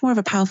much more of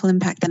a powerful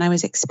impact than I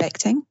was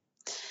expecting,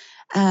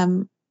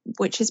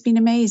 which has been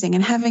amazing.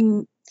 And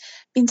having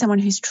been someone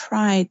who's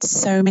tried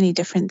so many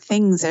different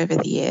things over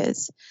the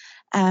years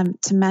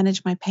to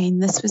manage my pain,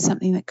 this was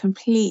something that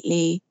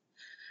completely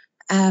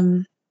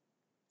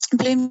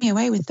blew me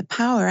away with the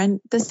power and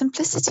the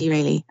simplicity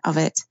really of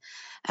it,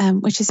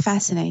 which is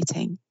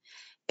fascinating.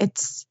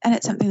 It's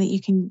something that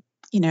you can,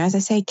 as I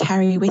say,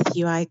 carry with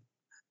you. I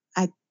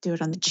do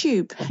it on the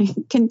tube.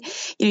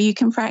 You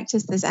can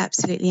practice this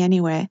absolutely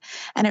anywhere.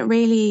 And it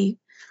really,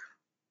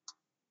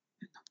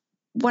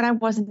 what I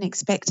wasn't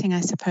expecting,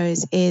 I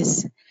suppose,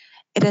 is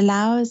it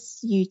allows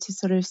you to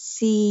sort of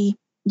see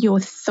your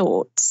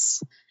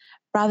thoughts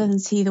rather than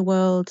see the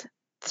world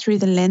through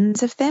the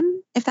lens of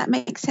them, if that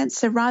makes sense.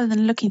 So rather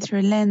than looking through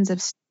a lens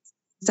of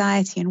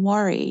anxiety and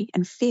worry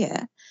and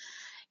fear,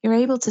 you're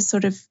able to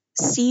sort of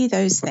see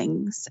those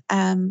things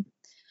and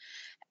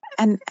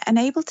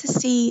able to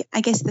see,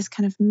 I guess, this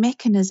kind of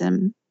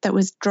mechanism that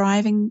was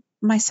driving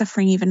my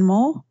suffering even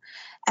more,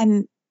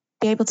 and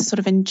be able to sort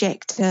of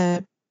inject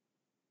a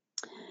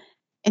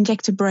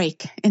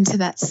break into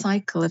that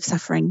cycle of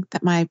suffering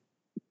that my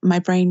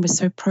brain was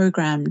so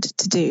programmed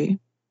to do.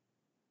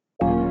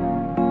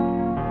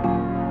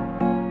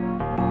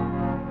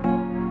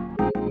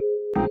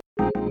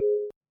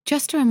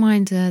 Just a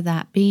reminder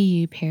that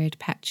BU Period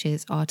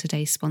Patches are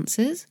today's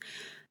sponsors.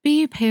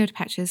 BU Period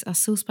Patches are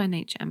sourced by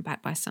nature and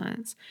backed by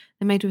science.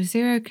 They're made with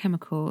 0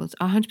 chemicals,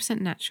 are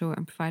 100% natural,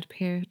 and provide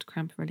period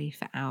cramp relief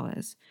for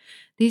hours.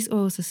 These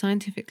oils are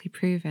scientifically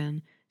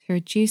proven to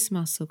reduce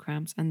muscle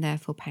cramps and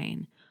therefore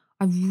pain.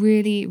 I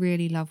really,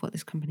 really love what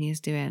this company is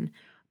doing.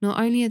 Not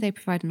only are they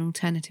providing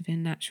alternative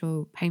and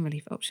natural pain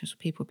relief options for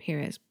people with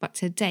periods, but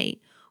to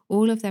date,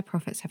 all of their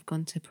profits have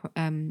gone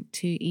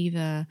to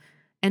either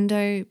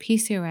endo,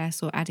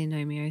 PCOS, or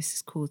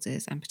adenomyosis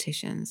causes and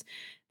petitions.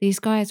 These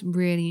guys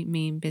really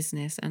mean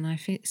business, and I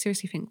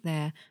seriously think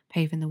they're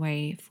paving the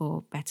way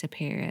for better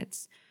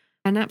periods.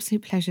 An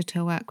absolute pleasure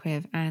to work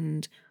with,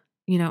 and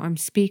I'm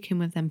speaking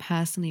with them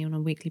personally on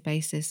a weekly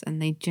basis, and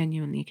they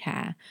genuinely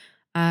care.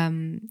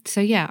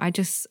 So yeah,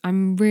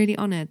 I'm really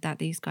honoured that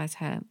these guys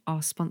are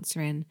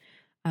sponsoring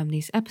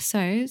these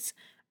episodes,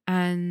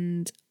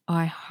 and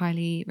I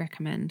highly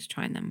recommend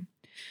trying them.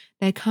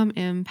 They come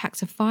in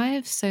packs of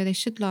 5, so they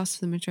should last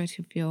for the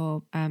majority of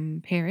your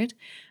period,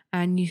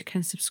 and you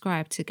can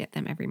subscribe to get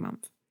them every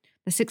month.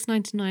 They're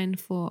 $6.99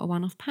 for a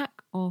one-off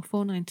pack, or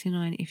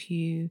 $4.99 if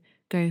you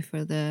go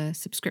for the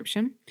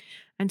subscription.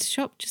 And to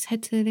shop, just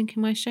head to the link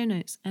in my show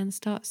notes and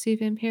start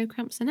soothing period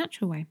cramps the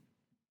natural way.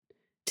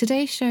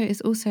 Today's show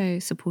is also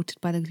supported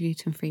by the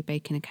Gluten-Free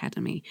Baking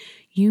Academy.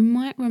 You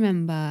might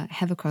remember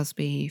Heather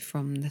Crosby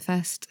from the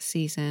first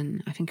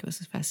season. I think it was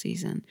the first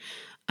season.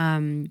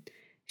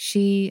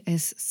 She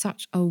is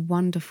such a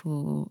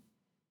wonderful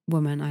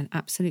woman. I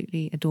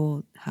absolutely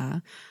adore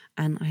her,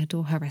 and I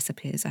adore her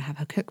recipes. I have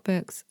her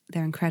cookbooks.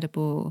 They're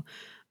incredible.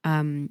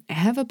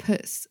 Heather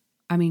puts,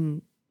 I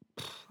don't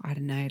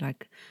know,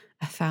 like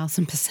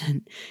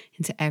 1,000%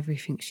 into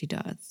everything she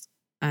does.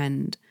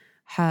 And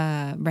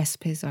her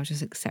recipes are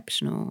just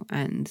exceptional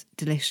and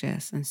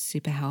delicious and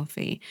super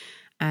healthy.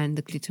 And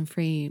the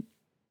Gluten-Free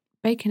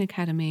Baking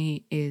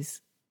Academy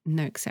is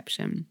no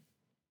exception.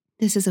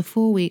 This is a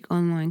 4-week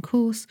online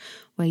course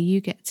where you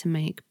get to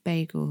make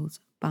bagels,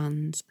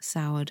 buns,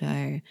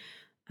 sourdough,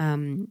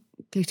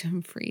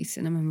 gluten-free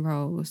cinnamon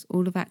rolls,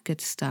 all of that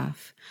good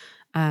stuff.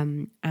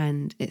 And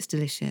it's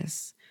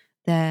delicious.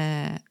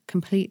 They're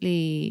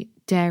completely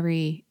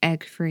dairy,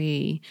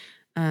 egg-free,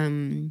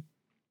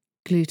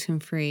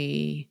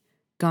 gluten-free,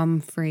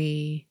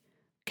 gum-free,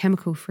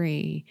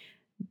 chemical-free.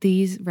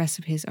 These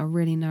recipes are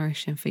really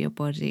nourishing for your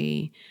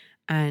body,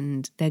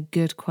 and they're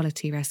good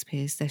quality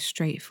recipes. They're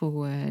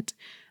straightforward,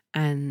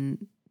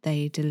 and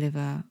they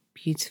deliver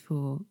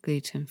beautiful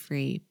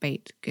gluten-free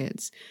baked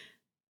goods.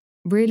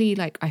 Really,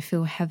 I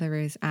feel Heather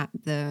is I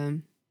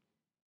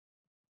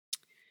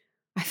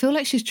feel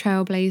like she's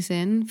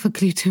trailblazing for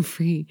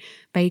gluten-free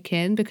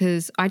baking,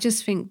 because I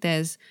just think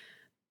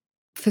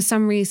for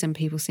some reason,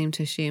 people seem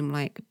to assume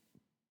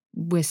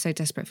we're so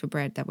desperate for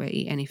bread that we'll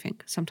eat anything.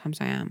 Sometimes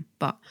I am.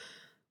 But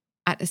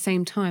at the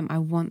same time, I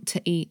want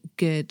to eat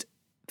good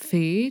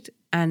food.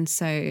 And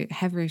so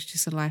Heather is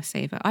just a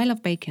lifesaver. I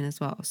love baking as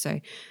well.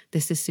 So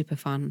this is super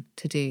fun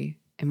to do,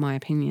 in my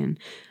opinion.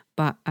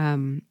 But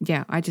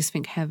yeah, I just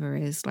think Heather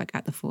is like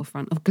at the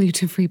forefront of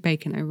gluten-free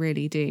baking. I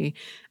really do.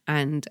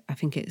 And I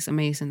think it's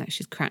amazing that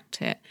she's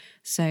cracked it.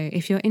 So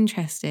if you're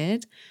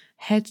interested,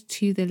 head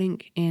to the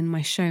link in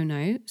my show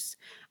notes.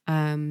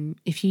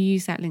 If you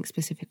use that link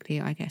specifically,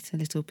 I get a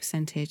little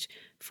percentage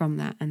from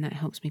that, and that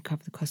helps me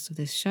cover the cost of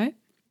this show.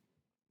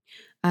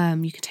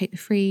 You can take the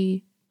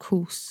free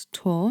course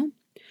tour.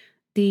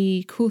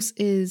 The course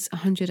is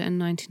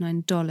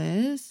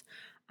 $199,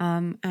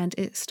 and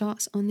it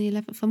starts on the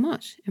 11th of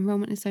March.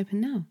 Enrollment is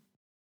open now.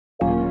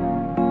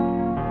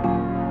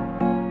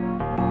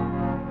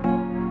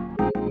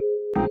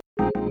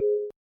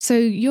 So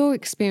your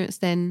experience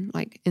then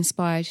like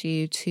inspires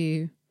you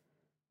to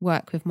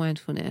work with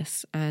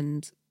mindfulness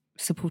and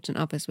supporting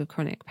others with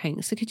chronic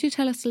pain. So could you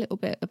tell us a little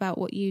bit about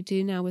what you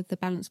do now with the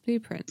Balance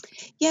Blueprint?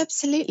 Yeah,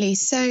 absolutely.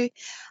 So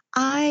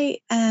I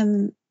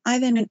then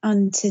went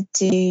on to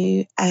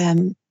do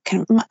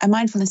kind of a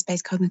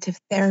mindfulness-based cognitive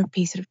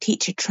therapy sort of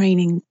teacher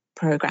training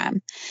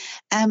program.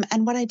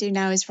 And what I do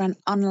now is run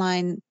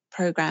online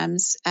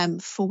programs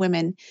for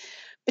women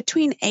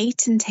between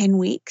 8 and 10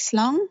 weeks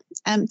long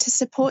to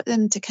support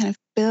them to kind of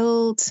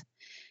build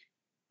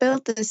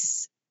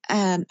this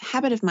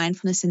habit of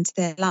mindfulness into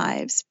their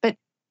lives, but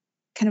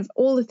kind of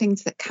all the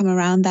things that come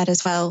around that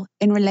as well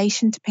in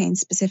relation to pain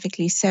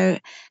specifically. So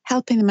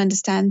helping them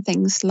understand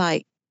things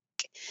like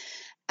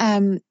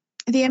the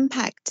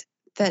impact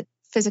that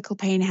physical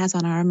pain has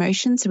on our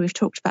emotions. So we've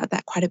talked about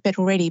that quite a bit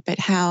already, but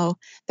how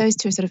those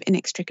two are sort of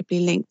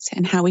inextricably linked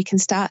and how we can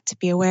start to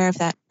be aware of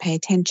that, pay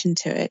attention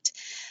to it,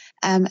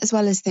 as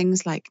well as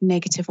things like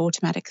negative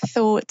automatic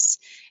thoughts,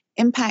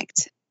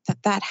 impact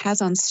that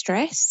has on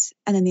stress,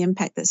 and then the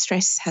impact that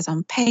stress has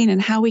on pain,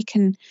 and how we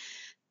can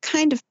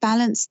kind of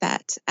balance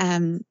that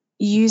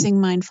using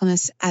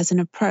mindfulness as an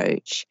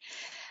approach.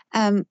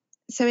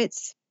 So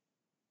it's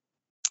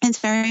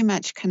very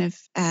much kind of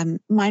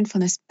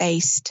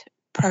mindfulness-based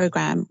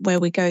program where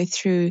we go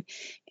through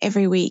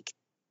every week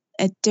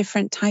a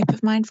different type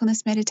of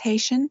mindfulness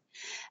meditation,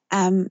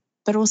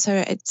 but also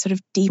a sort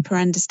of deeper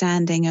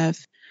understanding of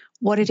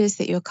what it is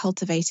that you're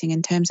cultivating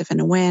in terms of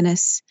an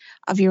awareness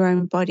of your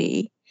own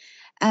body.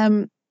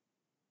 And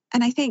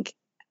I think,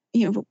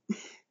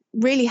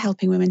 really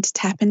helping women to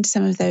tap into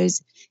some of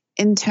those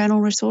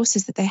internal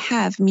resources that they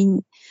have. I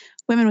mean,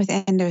 women with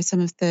endo are some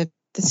of the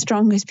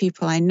strongest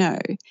people I know.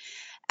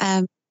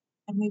 And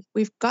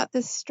we've got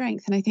this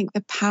strength, and I think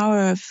the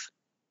power of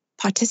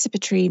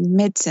participatory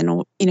medicine,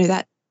 or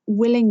that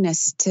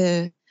willingness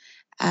to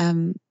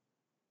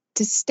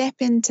step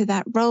into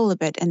that role a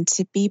bit and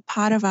to be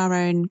part of our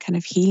own kind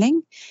of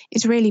healing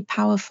is really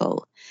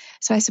powerful.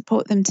 So I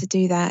support them to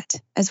do that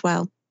as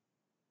well.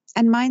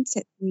 And mindset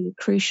is really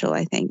crucial,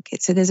 I think.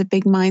 So there's a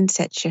big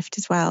mindset shift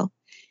as well.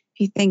 If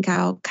you think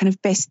our kind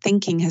of best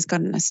thinking has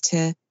gotten us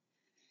to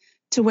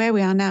where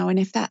we are now, and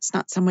if that's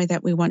not somewhere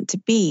that we want to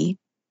be,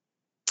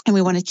 and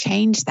we want to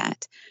change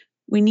that,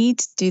 we need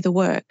to do the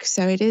work.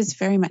 So it is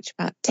very much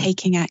about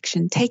taking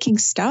action, taking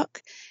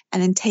stock,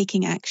 and then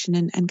taking action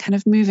and kind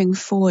of moving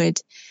forward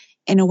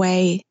in a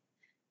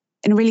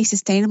really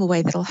sustainable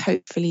way that'll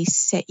hopefully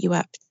set you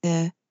up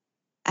to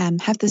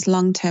have this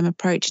long-term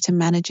approach to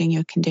managing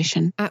your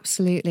condition.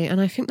 Absolutely.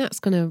 And I think that's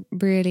going to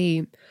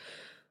really,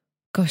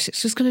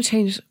 it's just going to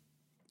change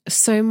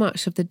so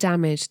much of the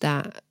damage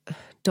that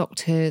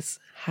doctors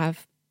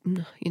have,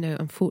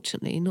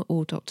 unfortunately, not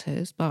all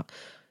doctors, but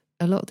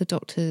a lot of the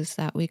doctors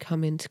that we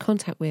come into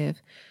contact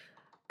with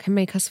can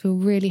make us feel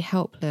really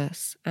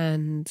helpless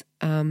and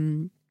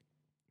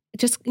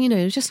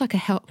just like a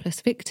helpless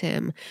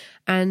victim.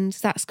 And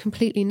that's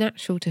completely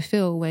natural to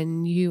feel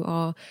when you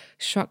are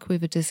struck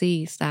with a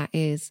disease that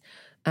is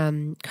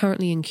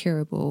currently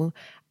incurable,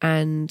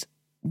 and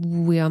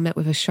we are met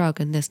with a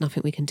shrug and there's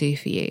nothing we can do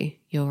for you.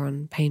 You're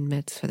on pain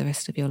meds for the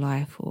rest of your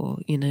life, or,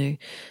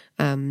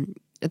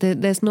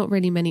 there's not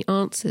really many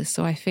answers.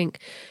 So I think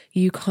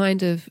you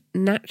kind of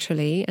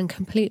naturally and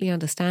completely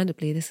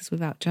understandably, this is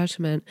without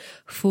judgment,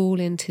 fall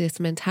into this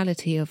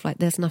mentality of like,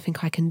 there's nothing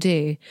I can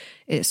do.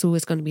 It's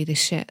always going to be this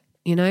shit,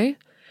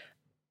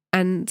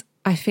 And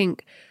I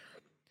think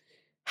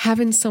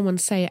having someone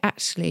say,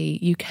 actually,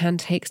 you can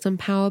take some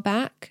power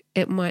back.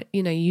 It might,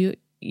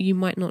 you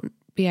might not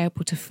be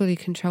able to fully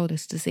control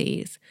this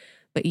disease,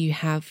 but you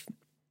have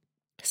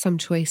some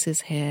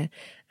choices here,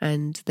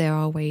 and there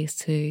are ways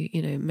to,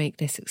 make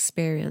this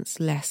experience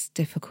less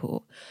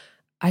difficult.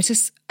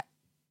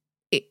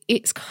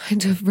 It's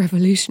kind of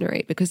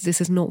revolutionary, because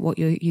this is not what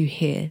you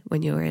hear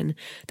when you're in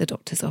the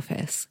doctor's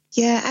office.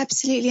 Yeah,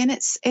 absolutely. And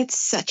it's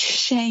such a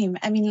shame.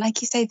 I mean,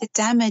 like you say, the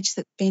damage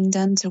that's been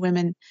done to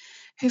women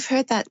who've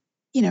heard that,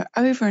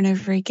 over and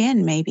over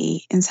again,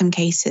 maybe in some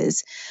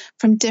cases,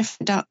 from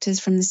different doctors,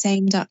 from the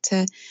same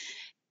doctor,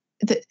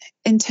 that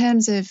in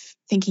terms of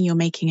thinking you're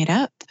making it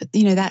up,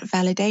 that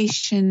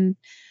validation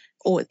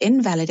or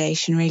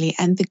invalidation really,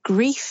 and the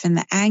grief and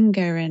the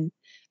anger, and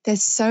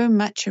there's so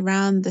much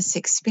around this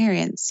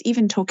experience,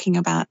 even talking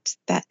about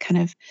that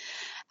kind of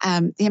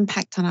the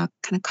impact on our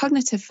kind of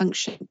cognitive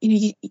function,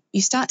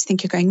 you start to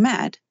think you're going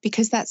mad,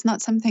 because that's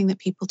not something that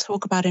people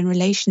talk about in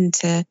relation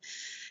to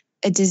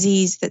a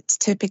disease that's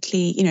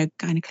typically,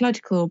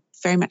 gynecological, or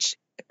very much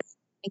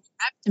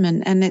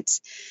abdomen. And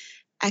it's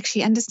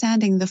actually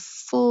understanding the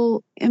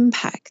full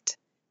impact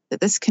that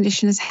this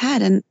condition has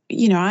had. And,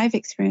 I've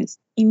experienced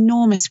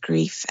enormous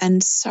grief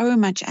and so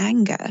much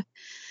anger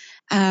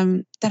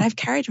that I've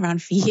carried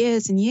around for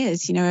years and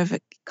years, over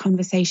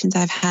conversations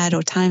I've had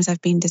or times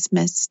I've been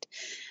dismissed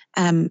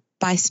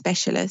by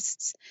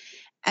specialists,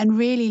 and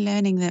really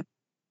learning that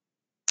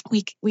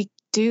we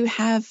do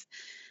have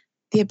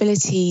the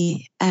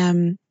ability,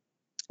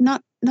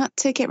 not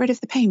to get rid of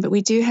the pain, but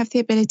we do have the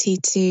ability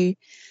to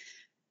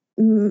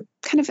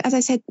kind of, as I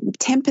said,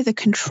 temper the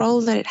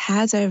control that it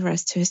has over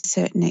us to a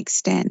certain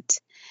extent.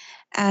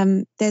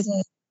 There's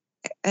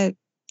a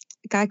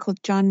guy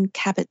called Jon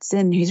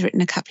Kabat-Zinn who's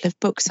written a couple of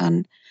books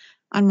on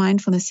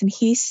mindfulness, and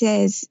he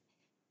says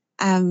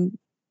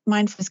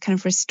mindfulness kind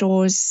of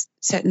restores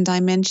certain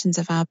dimensions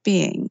of our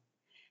being,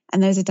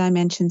 and those are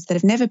dimensions that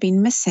have never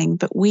been missing,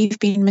 but we've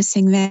been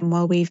missing them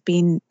while we've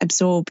been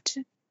absorbed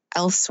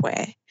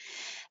elsewhere.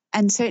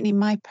 And certainly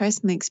my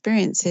personal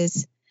experience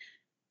is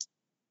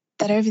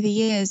that over the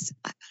years,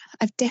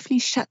 I've definitely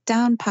shut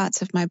down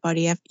parts of my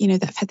body. I've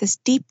had this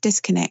deep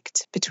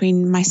disconnect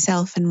between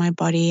myself and my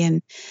body.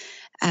 And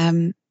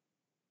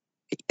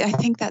I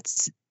think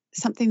that's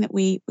something that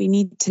we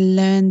need to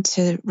learn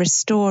to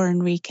restore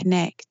and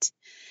reconnect,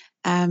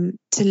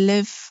 to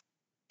live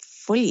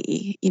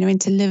fully,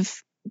 and to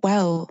live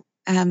well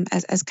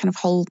as kind of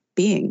whole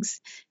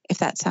beings, if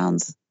that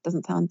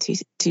doesn't sound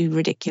too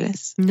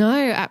ridiculous.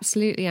 No,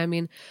 absolutely. I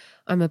mean,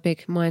 I'm a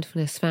big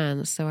mindfulness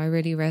fan, so I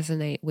really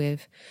resonate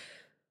with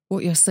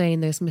what you're saying,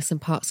 those missing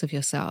parts of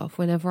yourself.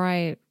 Whenever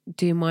I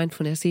do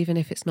mindfulness, even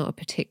if it's not a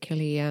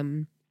particularly,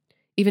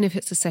 even if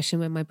it's a session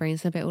where my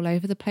brain's a bit all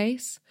over the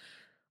place,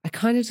 I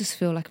kind of just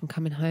feel like I'm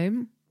coming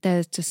home.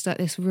 There's just like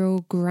this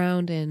real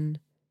grounding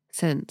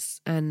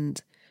sense.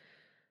 And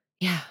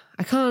yeah,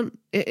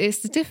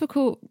 it's a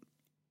difficult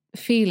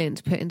feeling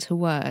to put into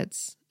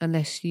words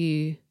unless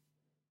you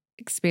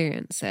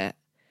experience it.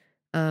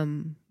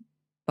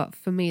 But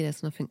for me,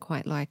 there's nothing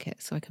quite like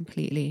it. So I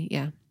completely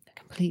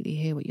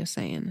hear what you're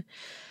saying.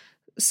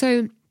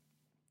 So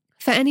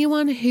for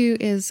anyone who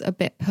is a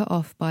bit put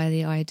off by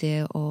the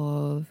idea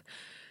of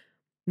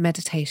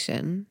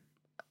meditation,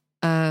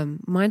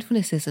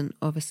 mindfulness isn't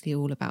obviously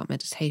all about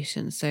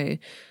meditation. So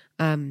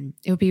it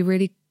would be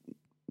really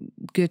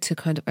good to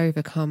kind of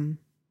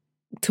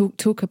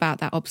talk about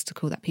that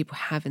obstacle that people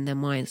have in their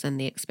minds and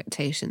the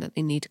expectation that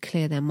they need to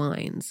clear their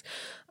minds.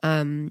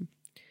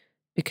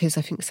 Because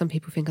I think some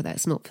people think that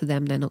it's not for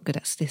them. They're not good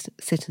at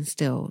sitting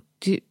still.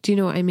 Do you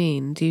know what I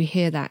mean? Do you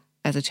hear that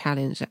as a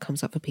challenge that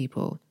comes up for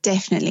people?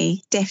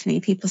 Definitely.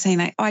 People saying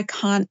like, I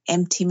can't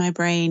empty my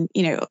brain.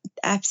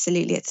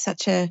 Absolutely. It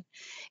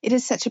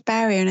is such a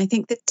barrier. And I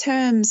think the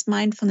terms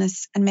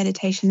mindfulness and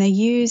meditation,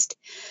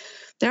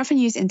 they're often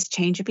used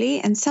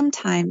interchangeably. And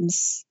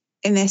sometimes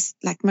in this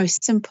like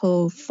most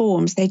simple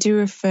forms, they do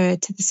refer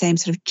to the same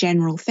sort of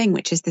general thing,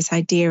 which is this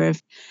idea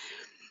of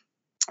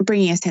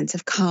bringing a sense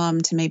of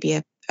calm to maybe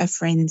a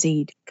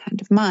frenzied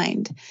kind of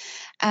mind.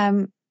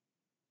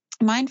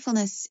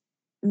 Mindfulness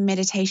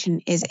meditation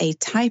is a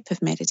type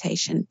of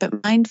meditation,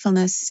 but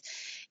mindfulness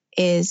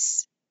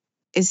is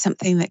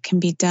something that can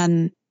be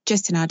done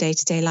just in our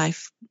day-to-day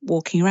life,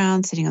 walking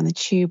around, sitting on the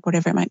tube,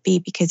 whatever it might be,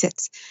 because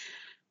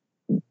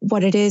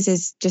what it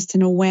is just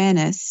an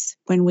awareness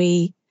when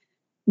we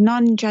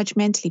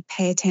non-judgmentally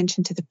pay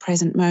attention to the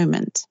present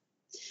moment.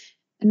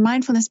 And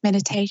mindfulness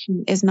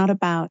meditation is not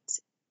about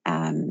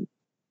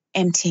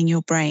emptying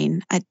your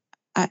brain.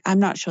 I'm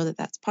not sure that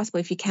that's possible.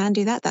 If you can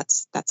do that,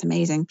 that's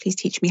amazing. Please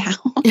teach me how.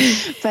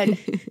 But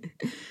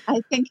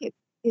I think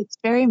it's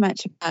very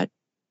much about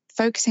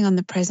focusing on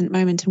the present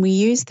moment, and we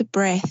use the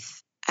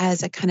breath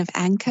as a kind of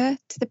anchor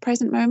to the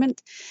present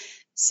moment.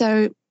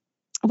 So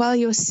while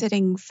you're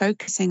sitting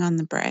focusing on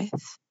the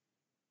breath,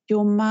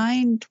 your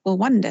mind will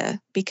wander,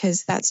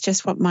 because that's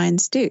just what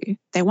minds do.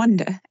 They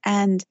wander.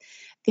 And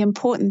the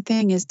important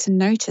thing is to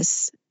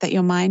notice that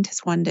your mind has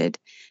wandered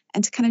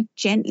and to kind of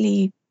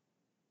gently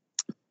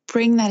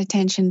bring that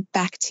attention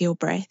back to your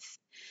breath.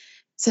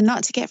 So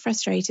not to get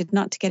frustrated,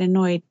 not to get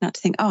annoyed, not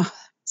to think, oh,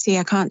 see,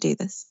 I can't do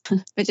this,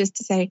 but just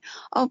to say,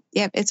 oh,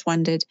 yep, it's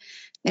wandered.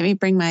 Let me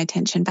bring my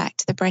attention back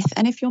to the breath.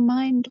 And if your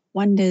mind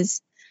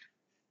wanders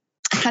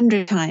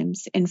 100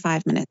 times in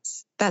 5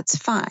 minutes, that's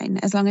fine,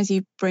 as long as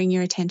you bring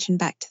your attention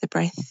back to the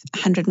breath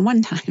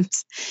 101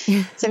 times.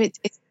 Yeah. So it's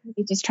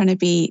really just trying to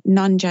be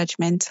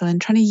non-judgmental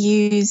and trying to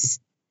use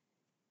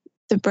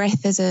the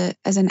breath as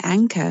an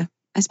anchor,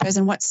 I suppose.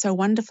 And what's so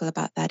wonderful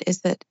about that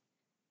is that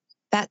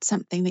that's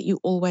something that you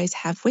always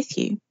have with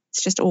you.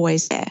 It's just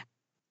always there.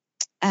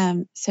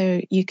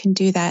 So you can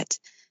do that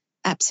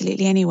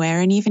absolutely anywhere.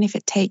 And even if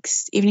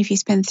you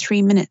spend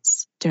 3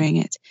 minutes doing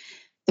it,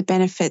 the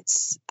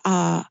benefits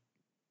are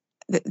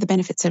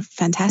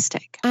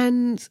fantastic.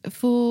 And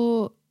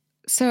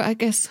so I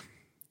guess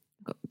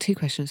I've got two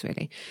questions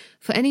really.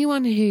 For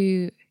anyone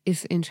who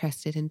is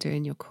interested in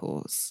doing your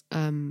course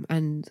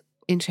and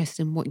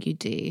interested in what you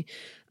do,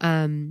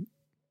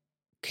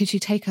 could you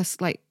take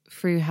us like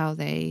through how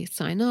they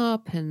sign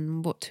up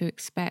and what to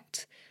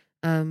expect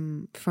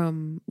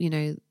from, you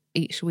know,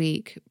 each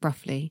week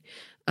roughly,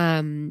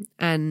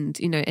 and,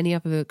 you know, any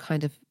other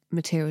kind of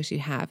materials you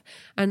have?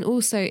 And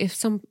also if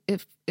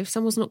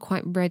someone's not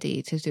quite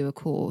ready to do a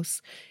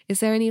course, is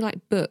there any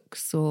like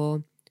books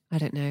or, I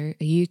don't know,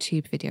 a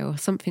YouTube video or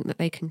something that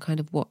they can kind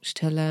of watch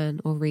to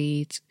learn or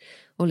read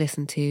or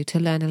listen to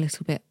learn a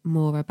little bit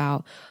more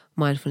about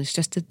mindfulness,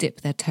 just to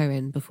dip their toe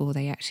in before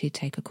they actually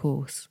take a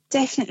course?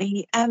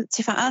 Definitely. So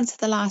if I answer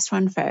the last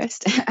one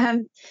first,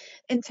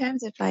 in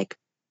terms of like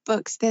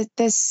books,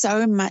 there's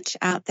so much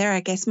out there. I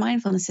guess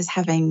mindfulness is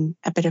having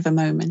a bit of a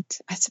moment,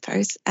 I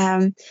suppose.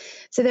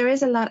 So there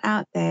is a lot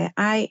out there.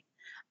 I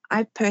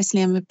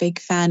personally am a big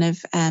fan of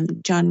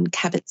Jon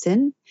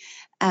Kabat-Zinn.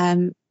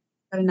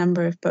 Got a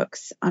number of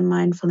books on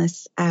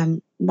mindfulness.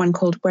 One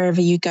called Wherever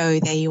You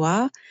Go, There You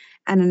Are,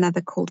 and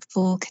another called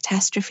Full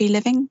Catastrophe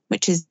Living,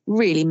 which is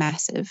really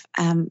massive,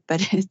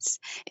 but it's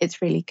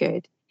really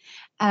good.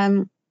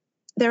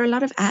 There are a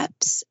lot of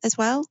apps as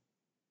well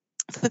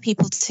for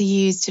people to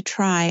use to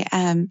try.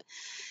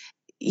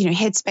 You know,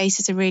 Headspace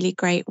is a really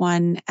great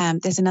one.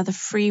 There's another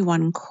free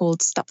one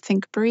called Stop,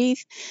 Think, Breathe.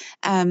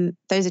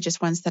 Those are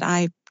just ones that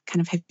I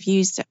kind of have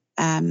used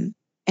in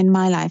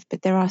my life,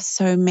 but there are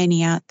so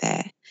many out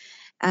there.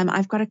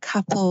 I've got a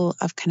couple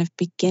of kind of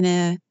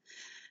beginner,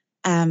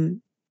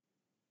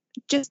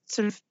 just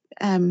sort of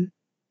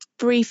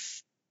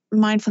brief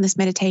mindfulness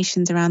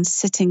meditations around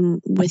sitting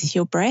with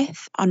your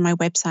breath on my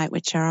website,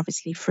 which are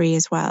obviously free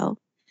as well.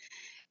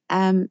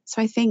 So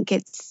I think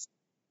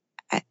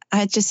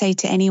I'd just say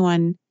to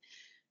anyone,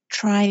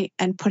 try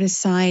and put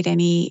aside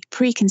any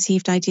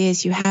preconceived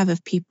ideas you have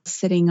of people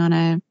sitting on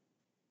a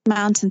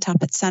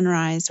mountaintop at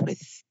sunrise with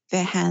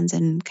their hands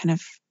in kind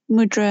of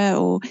mudra,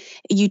 or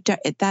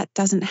that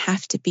doesn't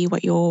have to be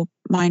what your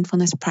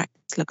mindfulness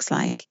practice looks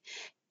like.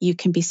 You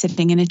can be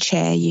sitting in a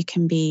chair, you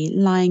can be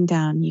lying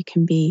down, you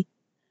can be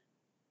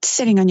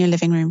sitting on your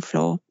living room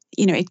floor.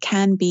 You know, it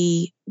can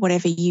be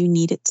whatever you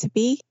need it to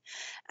be.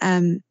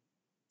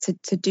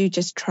 To do,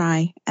 just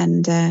try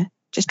and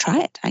just try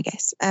it, I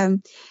guess.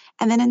 And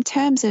then in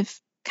terms of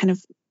kind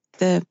of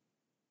the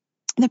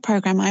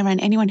program I run,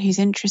 anyone who's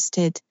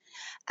interested,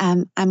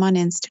 I'm on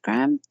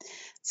Instagram,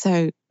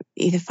 so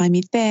either find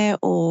me there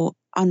or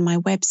on my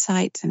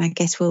website, and I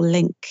guess we'll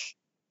link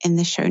in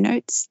the show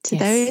notes to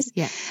those.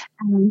 Yeah.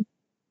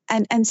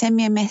 And send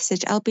me a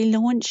message. I'll be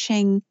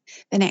launching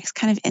the next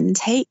kind of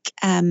intake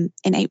in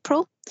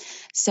April.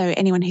 So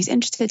anyone who's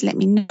interested, let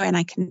me know, and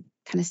I can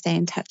kind of stay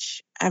in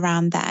touch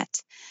around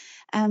that.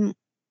 And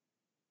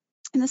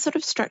the sort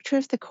of structure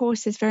of the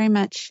course is very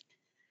much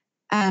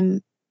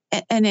an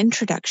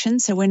introduction.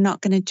 So we're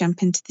not going to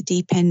jump into the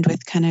deep end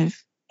with kind of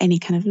any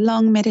kind of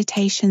long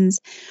meditations.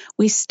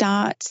 We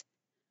actually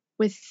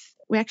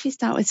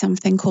start with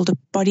something called a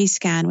body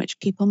scan, which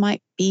people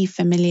might be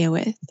familiar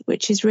with,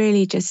 which is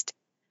really just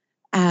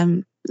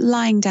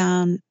lying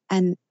down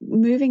and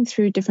moving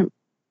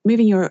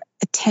your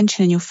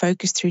attention and your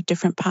focus through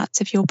different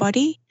parts of your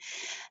body.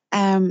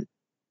 And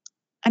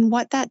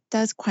what that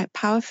does quite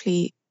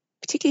powerfully,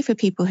 particularly for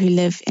people who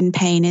live in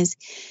pain, is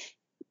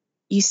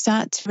you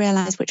start to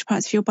realize which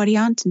parts of your body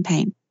aren't in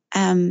pain.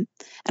 And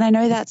I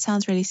know that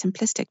sounds really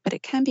simplistic, but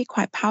it can be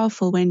quite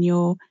powerful when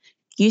you're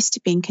used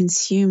to being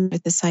consumed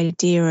with this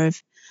idea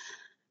of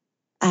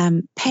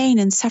pain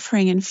and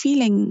suffering and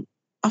feeling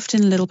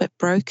often a little bit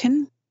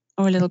broken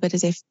or a little bit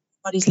as if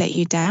your body's let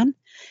you down.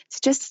 So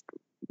just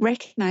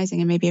recognizing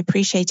and maybe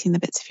appreciating the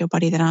bits of your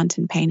body that aren't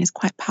in pain is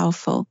quite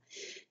powerful.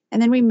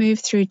 And then we move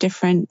through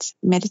different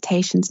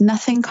meditations,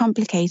 nothing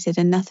complicated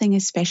and nothing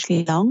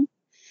especially long.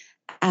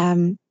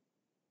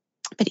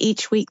 But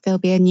each week there'll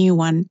be a new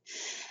one,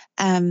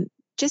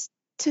 just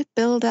to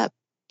build up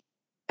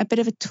a bit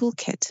of a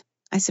toolkit,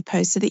 I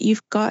suppose, so that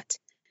you've got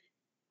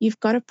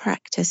a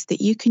practice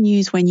that you can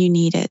use when you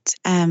need it.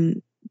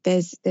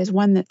 There's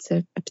one that's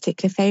a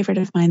particular favorite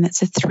of mine,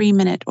 that's a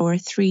 3-minute or a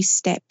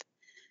 3-step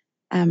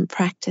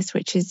practice,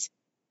 which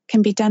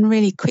can be done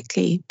really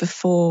quickly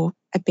before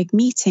a big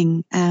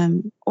meeting,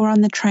 or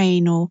on the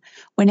train, or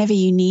whenever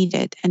you need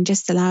it, and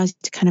just allows you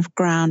to kind of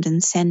ground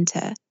and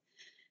center.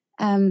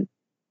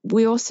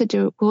 We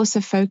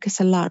also focus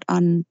a lot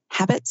on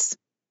habits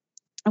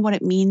and what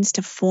it means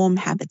to form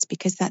habits,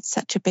 because that's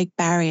such a big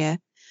barrier.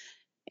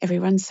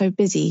 Everyone's so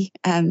busy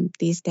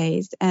these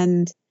days,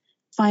 and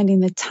finding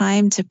the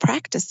time to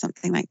practice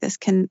something like this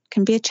can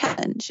be a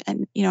challenge.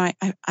 And I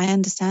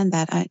understand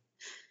that.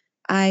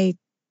 I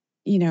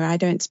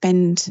don't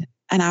spend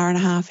an hour and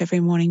a half every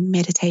morning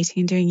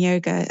meditating and doing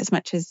yoga as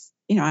much as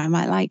I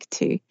might like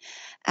to.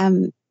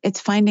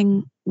 It's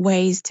finding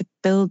ways to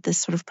build this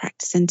sort of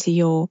practice into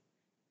your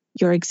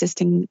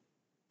existing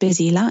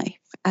busy life.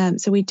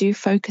 So we do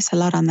focus a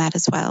lot on that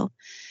as well.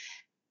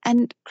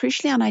 And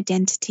crucially on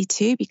identity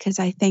too, because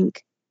I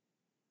think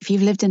if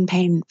you've lived in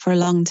pain for a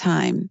long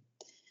time,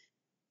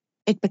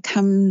 it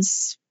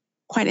becomes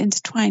quite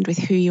intertwined with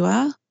who you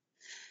are.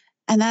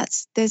 And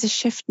there's a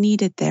shift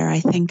needed there, I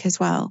think, as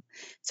well.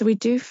 So we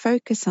do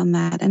focus on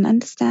that and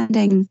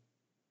understanding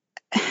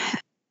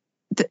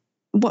that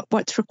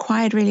what's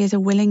required really is a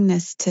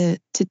willingness to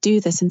do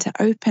this and to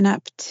open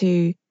up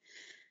to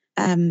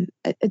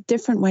a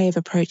different way of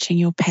approaching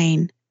your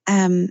pain.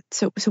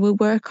 So we'll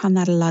work on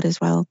that a lot as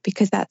well,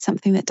 because that's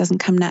something that doesn't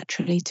come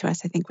naturally to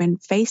us. I think when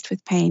faced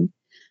with pain,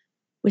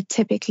 we're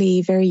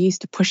typically very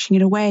used to pushing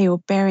it away or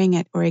bearing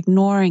it or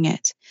ignoring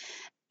it,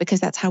 because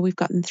that's how we've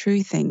gotten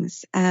through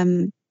things.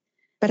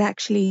 But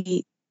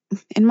actually,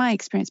 in my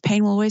experience,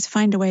 pain will always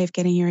find a way of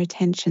getting your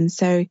attention.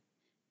 So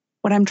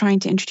what I'm trying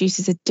to introduce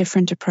is a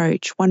different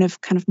approach, one of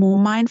kind of more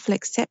mindful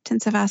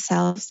acceptance of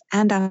ourselves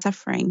and our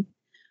suffering,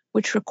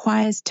 which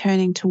requires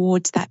turning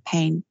towards that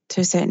pain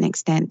to a certain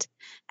extent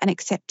and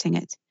accepting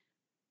it,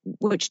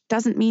 which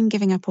doesn't mean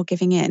giving up or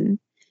giving in.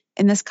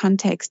 In this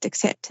context,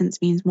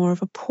 acceptance means more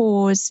of a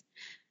pause,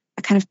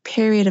 a kind of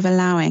period of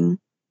allowing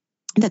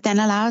that then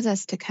allows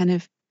us to kind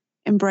of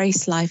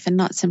embrace life and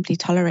not simply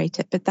tolerate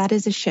it. But that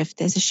is a shift.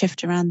 There's a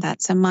shift around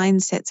that. So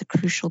mindset's a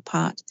crucial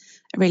part,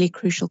 a really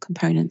crucial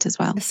component as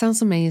well. It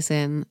sounds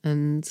amazing.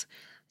 And,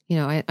 you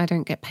know, I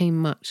don't get pain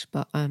much,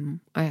 but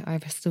I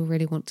still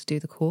really want to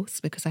do the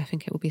course because I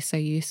think it will be so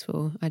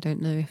useful. I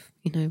don't know if,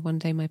 you know, one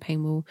day my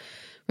pain will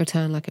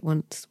return like it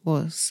once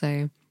was.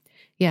 So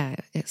yeah,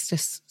 it's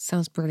just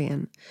sounds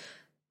brilliant.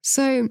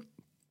 So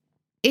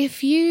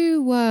if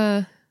you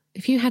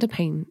had a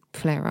pain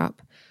flare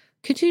up,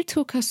 could you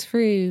talk us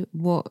through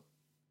what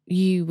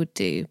you would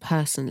do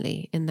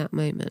personally in that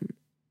moment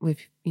with,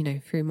 you know,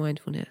 through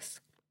mindfulness?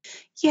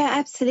 Yeah,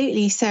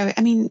 absolutely. So,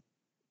 I mean,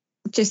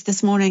 just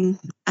this morning,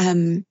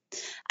 I've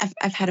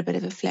had a bit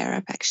of a flare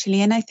up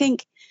actually. And I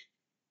think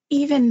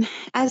even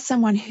as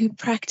someone who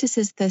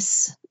practices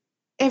this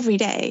every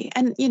day,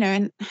 and, you know,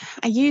 and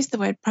I use the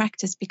word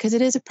practice because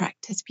it is a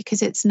practice,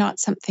 because it's not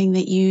something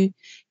that you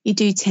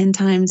do 10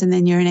 times and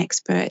then you're an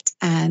expert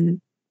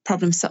and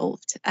problem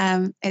solved.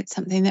 It's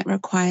something that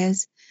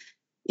requires,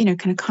 you know,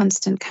 kind of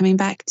constant coming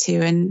back to.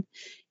 And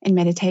in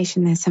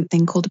meditation, there's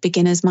something called a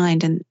beginner's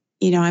mind. And,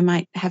 you know, I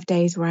might have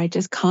days where I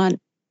just can't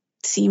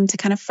seem to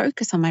kind of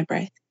focus on my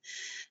breath.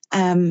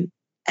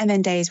 And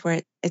then days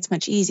where it's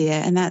much easier,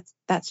 and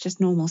that's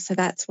just normal. So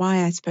that's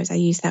why I suppose I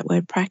use that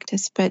word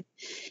practice. But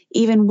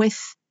even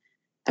with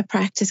a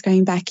practice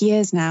going back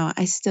years now,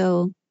 I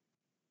still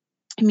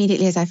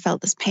immediately, as I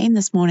felt this pain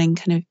this morning,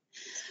 kind of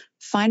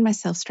find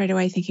myself straight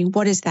away thinking,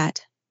 what is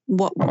that?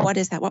 What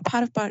is that? What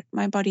part of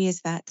my body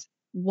is that?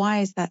 Why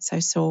is that so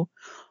sore?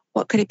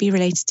 What could it be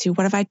related to?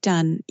 What have I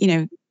done? You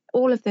know,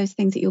 all of those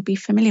things that you'll be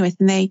familiar with,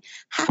 and they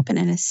happen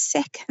in a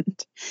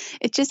second.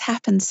 It just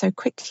happens so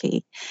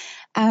quickly.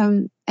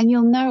 And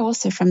you'll know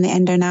also from the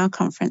Endo Now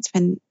conference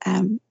when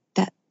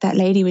that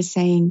lady was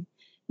saying in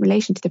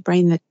relation to the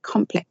brain, the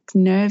complex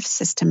nerve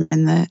system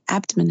in the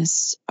abdomen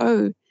is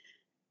so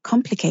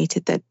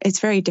complicated that it's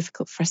very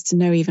difficult for us to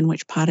know even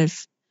which part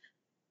of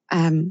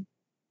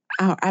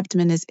our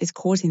abdomen is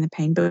causing the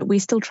pain, but we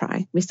still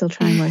try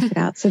and work it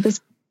out. So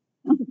this,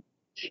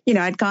 you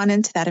know, I'd gone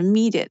into that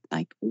immediate,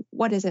 like,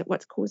 what is it?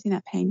 What's causing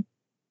that pain?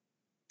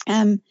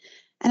 And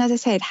as I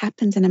say, it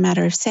happens in a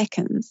matter of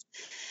seconds.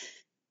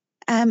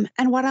 And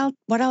what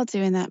I'll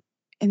do in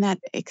that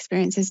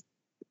experience is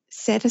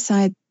set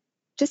aside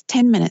just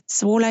 10 minutes.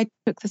 So all I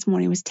took this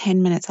morning was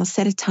 10 minutes. I'll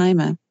set a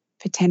timer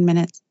for 10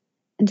 minutes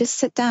and just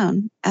sit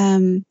down.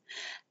 And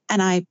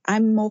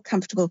I'm more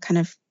comfortable kind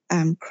of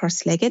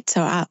cross-legged,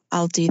 so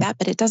I'll do that,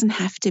 but it doesn't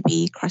have to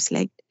be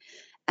cross-legged.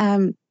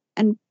 And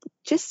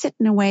just sit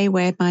in a way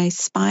where my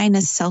spine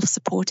is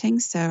self-supporting,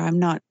 so I'm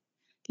not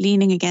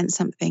leaning against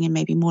something and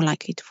maybe more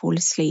likely to fall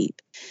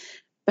asleep.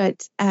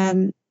 But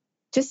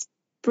just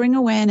bring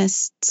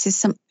awareness to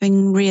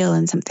something real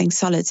and something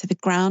solid, so the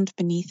ground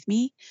beneath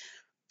me.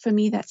 For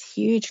me, that's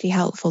hugely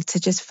helpful to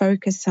just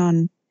focus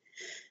on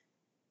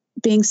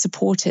being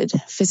supported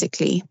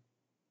physically.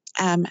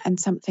 And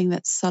something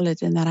that's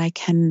solid and that I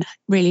can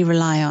really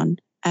rely on,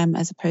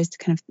 as opposed to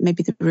kind of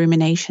maybe the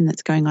rumination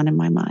that's going on in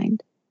my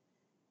mind.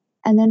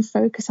 And then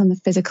focus on the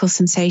physical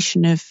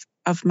sensation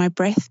of my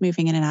breath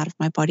moving in and out of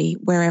my body,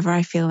 wherever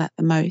I feel that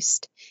the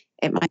most.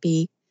 It might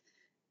be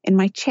in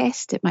my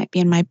chest, it might be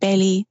in my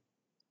belly.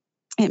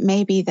 It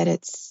may be that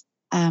it's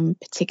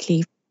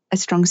particularly a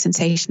strong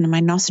sensation in my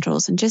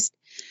nostrils. And just,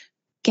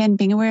 again,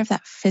 being aware of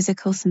that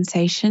physical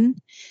sensation,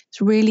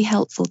 it's really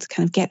helpful to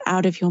kind of get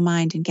out of your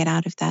mind and get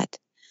out of that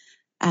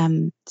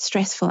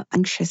stressful,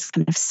 anxious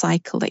kind of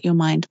cycle that your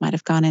mind might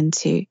have gone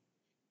into. And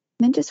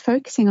then just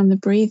focusing on the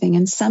breathing.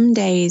 And some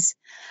days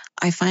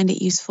I find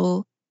it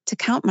useful to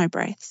count my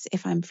breaths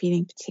if I'm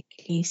feeling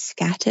particularly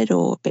scattered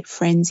or a bit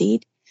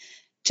frenzied.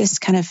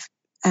 Just kind of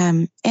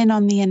in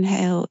on the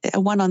inhale, a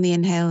 1 on the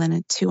inhale and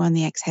a 2 on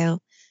the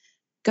exhale,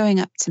 going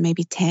up to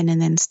maybe 10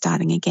 and then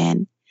starting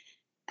again.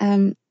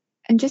 And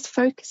just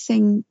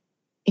focusing,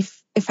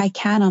 if I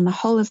can, on the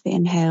whole of the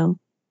inhale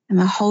and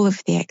the whole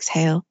of the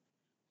exhale.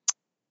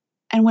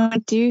 And when I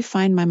do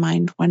find my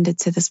mind wandered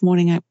to this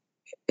morning,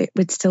 it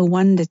would still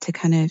wander to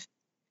kind of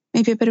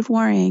maybe a bit of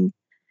worrying.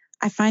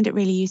 I find it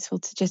really useful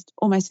to just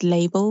almost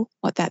label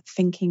what that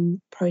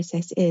thinking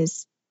process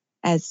is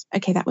as,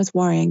 okay, that was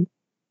worrying,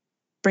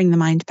 bring the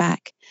mind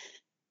back,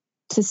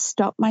 to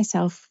stop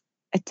myself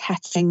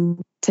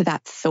attaching to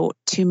that thought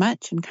too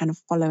much and kind of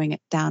following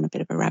it down a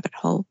bit of a rabbit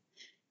hole,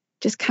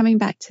 just coming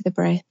back to the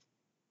breath.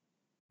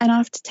 And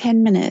after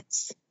 10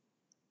 minutes,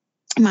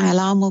 my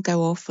alarm will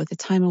go off or the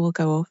timer will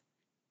go off,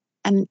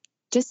 and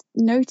just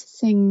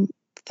noticing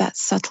that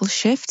subtle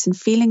shift and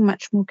feeling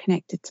much more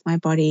connected to my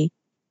body,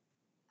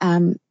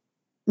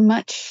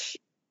 much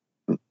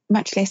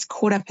less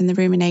caught up in the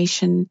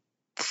rumination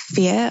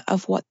fear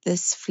of what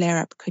this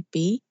flare-up could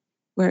be,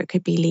 where it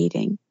could be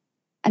leading,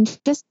 and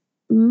just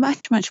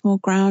much more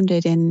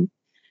grounded in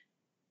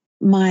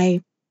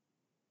my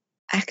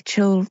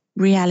actual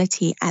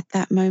reality at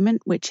that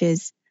moment, which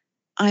is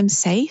I'm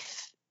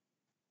safe,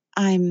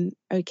 I'm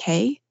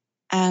okay,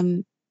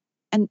 and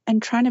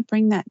trying to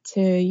bring that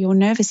to your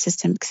nervous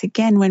system, because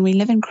again, when we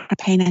live in chronic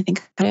pain, I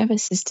think our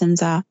nervous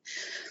systems are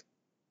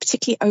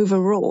particularly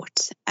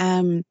overwrought,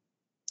 and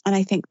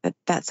I think that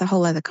that's a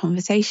whole other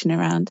conversation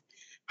around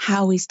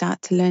how we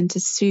start to learn to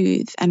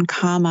soothe and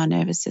calm our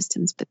nervous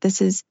systems. But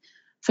this is,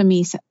 for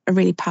me, a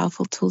really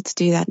powerful tool to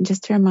do that, and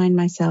just to remind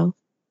myself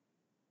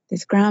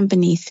there's ground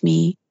beneath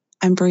me,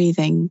 I'm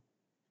breathing,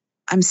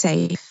 I'm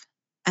safe,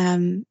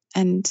 and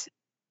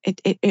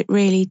it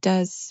really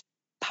does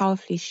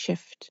powerfully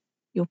shift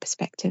your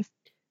perspective.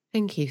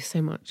 Thank you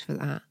so much for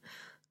that.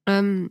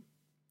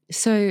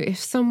 So if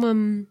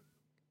someone,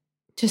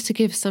 just to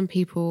give some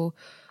people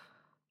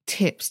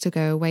tips to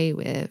go away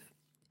with,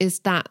 is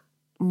that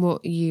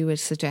what you would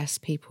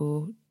suggest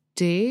people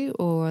do,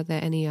 or are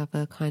there any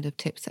other kind of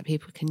tips that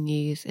people can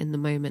use in the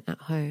moment at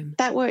home?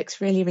 That works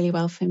really, really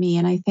well for me.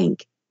 And I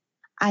think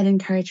I'd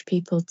encourage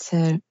people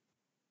to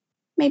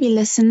maybe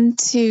listen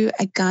to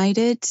a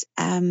guided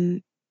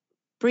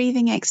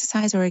breathing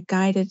exercise or a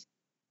guided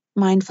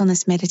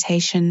mindfulness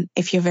meditation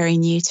if you're very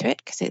new to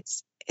it, because it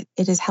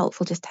is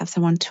helpful just to have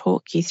someone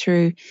talk you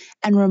through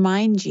and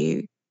remind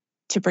you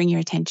to bring your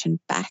attention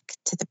back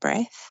to the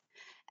breath,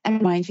 and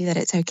remind you that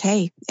it's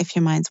okay if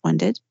your mind's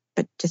wandered,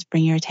 but just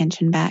bring your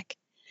attention back.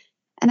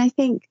 And I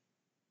think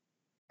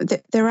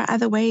that there are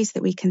other ways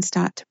that we can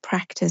start to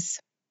practice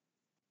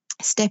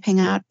stepping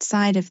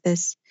outside of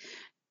this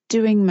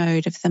doing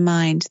mode of the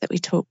mind that we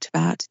talked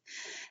about.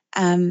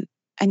 And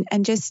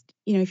just,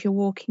 if you're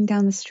walking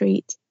down the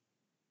street,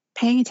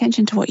 paying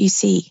attention to what you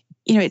see.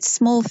 It's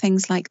small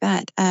things like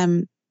that.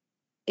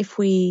 If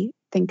we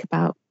think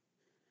about,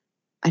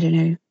 I don't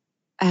know,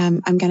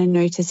 I'm going to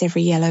notice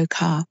every yellow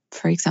car,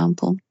 for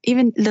example.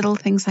 Even little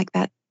things like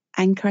that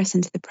anchor us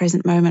into the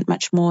present moment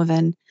much more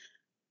than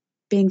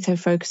being so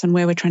focused on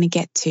where we're trying to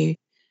get to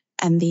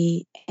and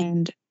the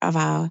end of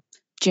our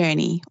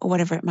journey or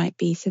whatever it might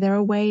be. So there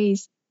are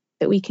ways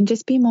that we can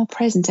just be more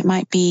present. It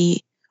might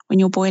be when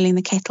you're boiling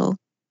the kettle,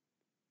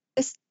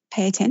 just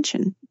pay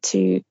attention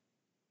to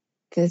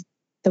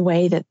the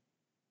way that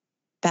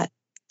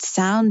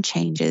sound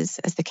changes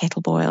as the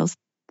kettle boils,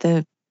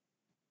 the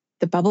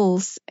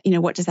bubbles,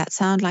 what does that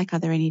sound like? Are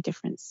there any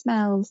different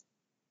smells?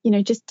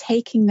 Just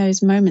taking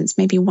those moments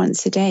maybe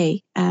once a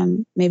day,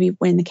 maybe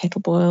when the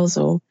kettle boils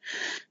or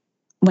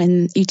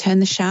when you turn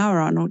the shower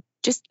on, or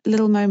just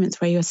little moments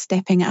where you're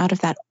stepping out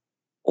of that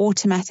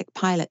automatic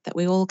pilot that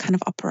we all kind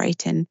of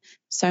operate in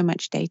so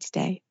much day to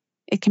day.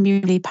 It can be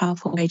a really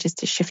powerful way just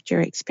to shift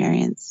your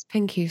experience.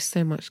 Thank you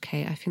so much,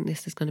 Kate. I think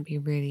this is going to be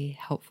really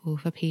helpful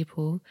for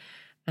people.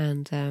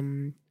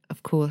 And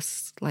of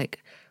course,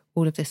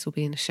 all of this will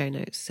be in the show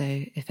notes.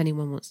 So if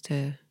anyone wants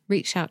to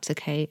reach out to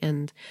Kate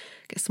and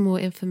get some more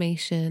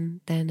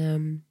information,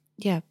 then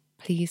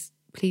please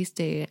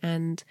do.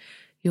 And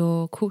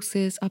your course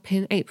is up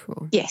in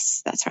April?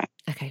 Yes, that's right.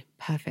 Okay,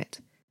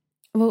 perfect.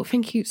 Well,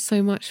 thank you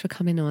so much for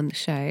coming on the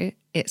show.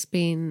 It's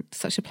been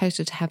such a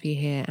pleasure to have you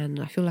here, and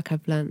I feel like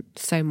I've learned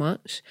so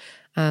much.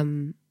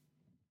 I've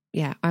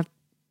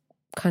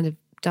kind of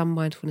done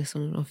mindfulness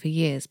on and off for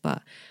years,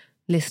 but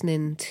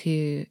listening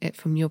to it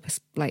from your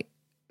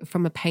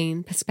from a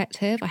pain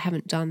perspective, I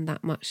haven't done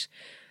that much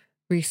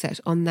research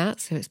on that,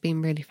 so it's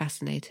been really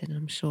fascinating.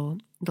 I'm sure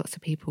lots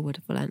of people would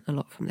have learned a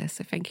lot from this,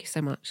 so thank you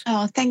so much.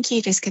 Oh, thank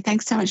you, Jessica.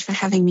 Thanks so much for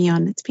having me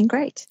on. It's been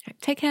great.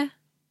 Take care.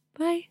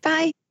 Bye.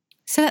 Bye.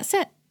 So that's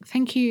it.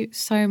 Thank you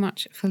so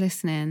much for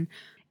listening.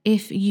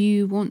 If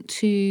you want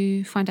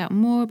to find out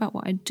more about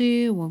what I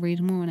do or read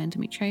more on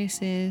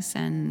endometriosis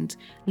and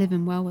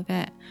living well with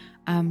it,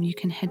 you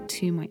can head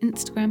to my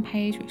Instagram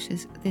page, which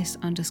is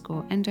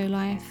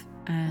this_endolife.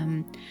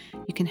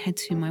 You can head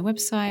to my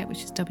website,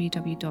 which is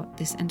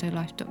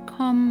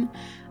www.thisendolife.com,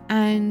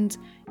 and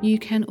you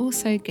can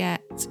also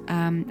get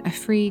a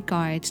free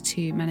guide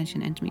to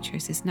managing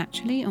endometriosis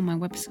naturally on my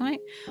website.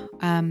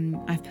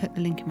 I've put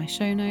the link in my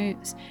show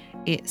notes.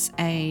 It's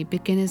a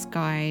beginner's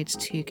guide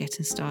to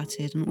getting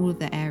started on all of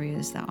the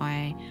areas that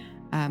I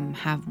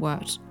have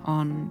worked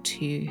on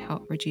to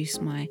help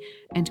reduce my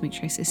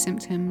endometriosis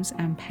symptoms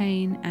and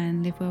pain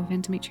and live well with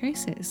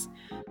endometriosis.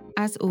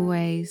 As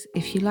always,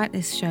 if you like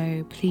this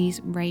show,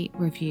 please rate,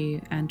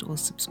 review, and or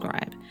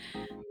subscribe.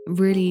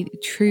 really,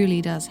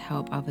 truly does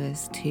help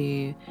others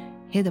to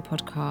hear the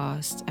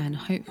podcast, and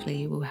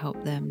hopefully will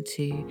help them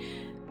to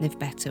live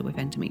better with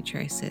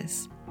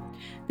endometriosis.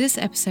 This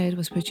episode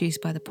was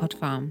produced by The Pod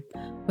Farm.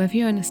 Whether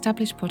you're an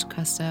established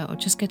podcaster or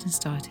just getting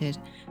started,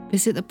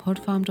 visit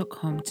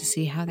thepodfarm.com to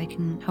see how they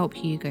can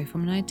help you go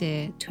from an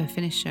idea to a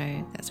finished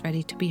show that's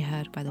ready to be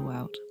heard by the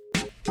world.